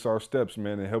retrace our steps,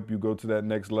 man, and help you go to that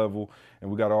next level.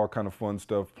 And we got all kind of fun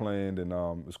stuff planned, and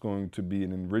it's going to be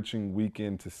an enriching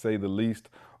weekend, to say the least.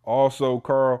 Also,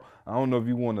 Carl, I don't know if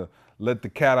you want to let the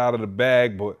cat out of the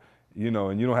bag, but,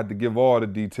 and you don't have to give all the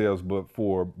details, but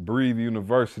for Breathe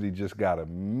University just got a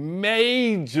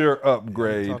major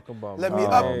upgrade. Let me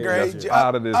upgrade you.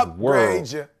 Out of this world.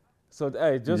 Upgrade you. So,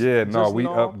 hey, just we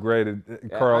know,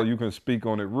 upgraded. Carl, you can speak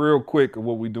on it real quick of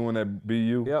what we're doing at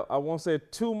BU. Yeah, I won't say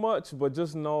too much, but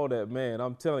just know that, man,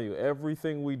 I'm telling you,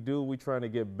 everything we do, we're trying to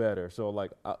get better. So,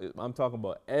 like, I'm talking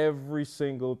about every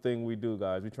single thing we do,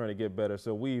 guys. We're trying to get better.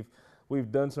 So we've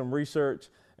done some research,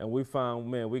 and we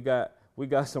found, man, we got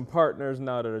some partners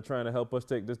now that are trying to help us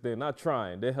take this thing. Not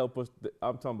trying, they help us.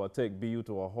 I'm talking about take BU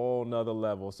to a whole nother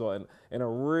level. So I'm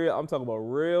talking about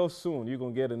real soon, you're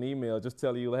gonna get an email just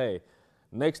telling you, hey,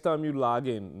 next time you log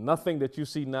in, nothing that you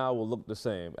see now will look the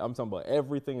same. I'm talking about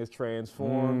everything is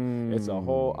transformed. It's a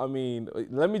whole,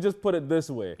 let me just put it this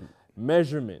way.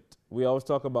 Measurement. We always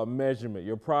talk about measurement.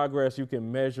 Your progress, you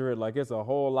can measure it. Like, it's a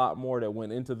whole lot more that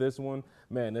went into this one.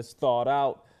 Man, it's thought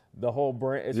out. The whole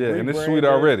brand, it's and it's sweet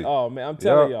rebranded. already. Oh man, I'm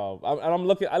telling y'all.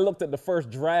 I looked at the first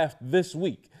draft this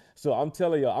week, so I'm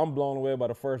telling y'all, I'm blown away by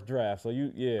the first draft. So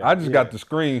I just got the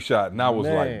screenshot, and I was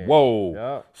like, whoa.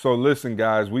 Yeah. So listen,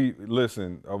 guys,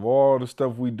 of all the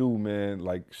stuff we do, man,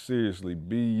 like, seriously,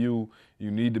 BU, you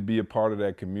need to be a part of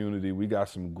that community. We got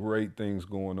some great things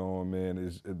going on,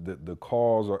 man. The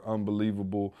calls are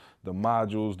unbelievable. The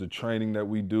modules, the training that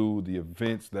we do, the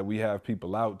events that we have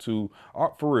people out to.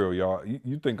 For real, y'all,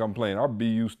 you think I'm playing. Our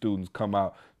BU students come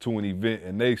out to an event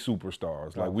and they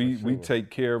superstars. Like, we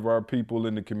take care of our people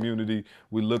in the community.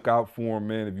 We look out for them,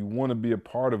 man. If you want to be a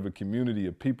part of a community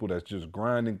of people that's just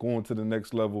grinding, going to the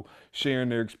next level, sharing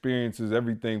their experiences,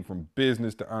 everything from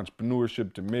business to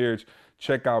entrepreneurship to marriage,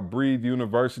 check out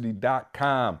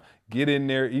breatheuniversity.com. Get in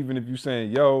there, even if you're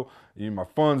saying, yo, my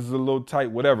funds is a little tight,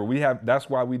 whatever. That's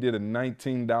why we did a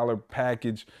 $19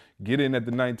 package. Get in at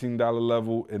the $19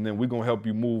 level, and then we're going to help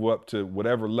you move up to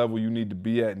whatever level you need to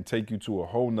be at and take you to a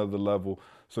whole nother level.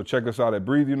 So check us out at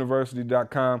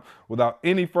breatheuniversity.com. Without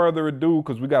any further ado,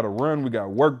 because we got to run, we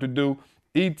got work to do.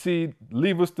 ET,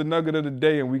 leave us the nugget of the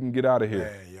day, and we can get out of here.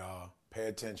 Man, y'all, pay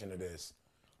attention to this.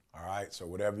 All right, so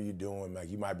whatever you're doing,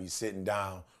 like, you might be sitting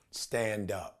down,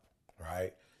 stand up,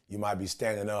 right? You might be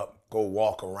standing up, go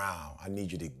walk around. I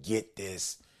need you to get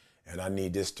this, and I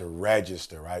need this to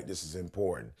register, right? This is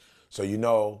important. So,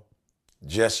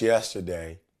 just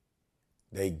yesterday,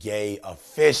 they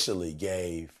officially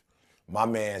gave my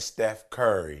man Steph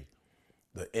Curry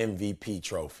the MVP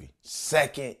trophy.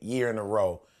 2nd year in a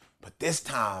row, but this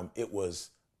time it was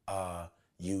a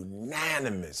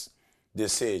unanimous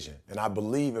decision. And I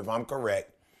believe, if I'm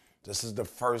correct, this is the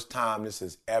first time this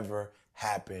has ever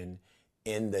happened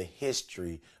in the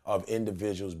history of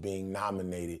individuals being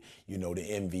nominated, the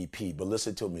MVP. But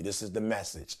listen to me, this is the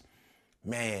message.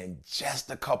 Man, just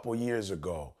a couple years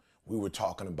ago, we were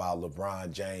talking about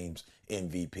LeBron James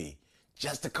MVP.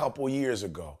 Just a couple years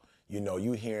ago, you know,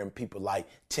 you hearing people like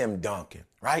Tim Duncan,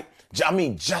 right? I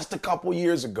mean, just a couple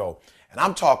years ago. And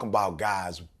I'm talking about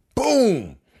guys,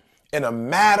 boom, in a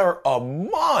matter of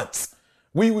months.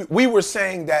 We were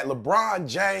saying that LeBron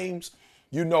James,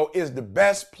 you know, is the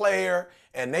best player,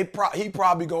 and he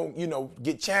probably gonna, you know,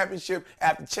 get championship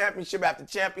after championship after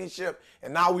championship.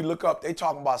 And now we look up, they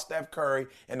talking about Steph Curry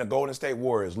and the Golden State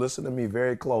Warriors. Listen to me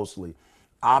very closely.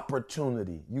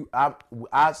 Opportunity,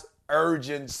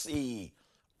 urgency.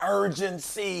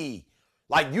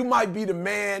 Like, you might be the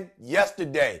man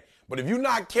yesterday, but if you're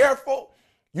not careful,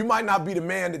 you might not be the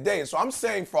man today. And so I'm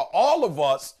saying for all of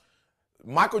us,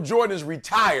 Michael Jordan is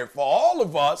retired. For all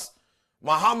of us,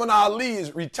 Muhammad Ali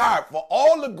is retired. For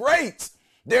all the greats,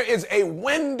 there is a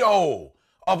window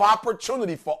of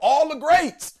opportunity for all the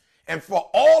greats. And for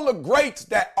all the greats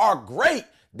that are great,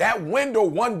 that window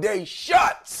one day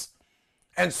shuts.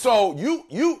 And so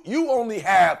you only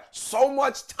have so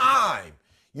much time.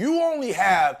 You only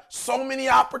have so many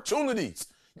opportunities.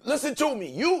 Listen to me.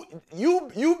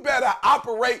 You better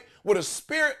operate with a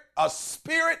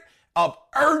spirit of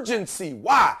urgency.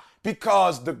 Why?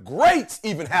 Because the greats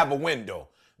even have a window.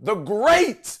 The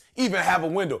greats even have a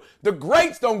window. The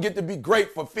greats don't get to be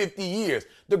great for 50 years.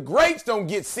 The greats don't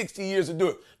get 60 years to do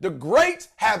it. The greats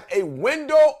have a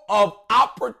window of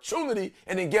opportunity,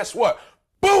 and then guess what?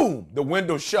 Boom, the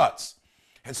window shuts.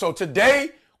 And so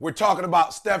today we're talking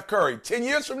about Steph Curry. 10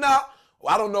 years from now,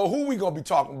 I don't know who we're going to be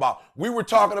talking about. We were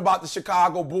talking about the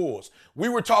Chicago Bulls. We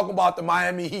were talking about the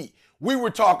Miami Heat. We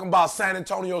were talking about San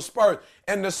Antonio Spurs.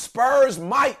 And the Spurs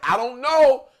might, I don't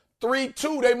know,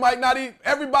 3-2. They might not even,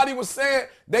 everybody was saying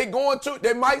they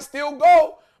might still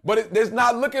go. But it's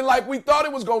not looking like we thought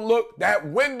it was going to look. That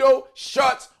window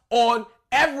shuts on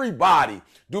everybody.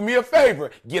 Do me a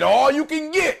favor. Get all you can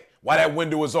get while that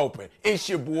window is open. It's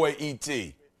your boy,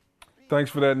 E.T. Thanks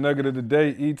for that nugget of the day,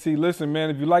 E.T. Listen, man,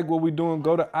 if you like what we're doing,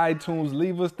 go to iTunes,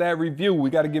 leave us that review. We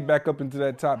got to get back up into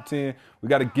that top 10. We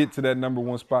got to get to that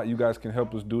 #1 spot. You guys can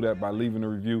help us do that by leaving a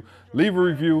review. Leave a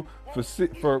review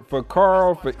for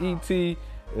Carl, for E.T.,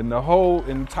 and the whole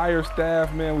entire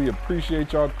staff, man. We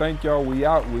appreciate y'all. Thank y'all. We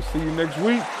out. We'll see you next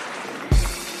week.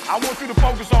 I want you to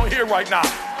focus on here right now.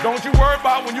 Don't you worry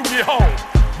about when you get home.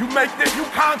 You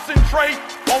concentrate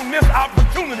on this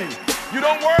opportunity. You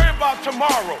don't worry about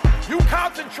tomorrow. You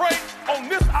concentrate on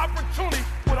this opportunity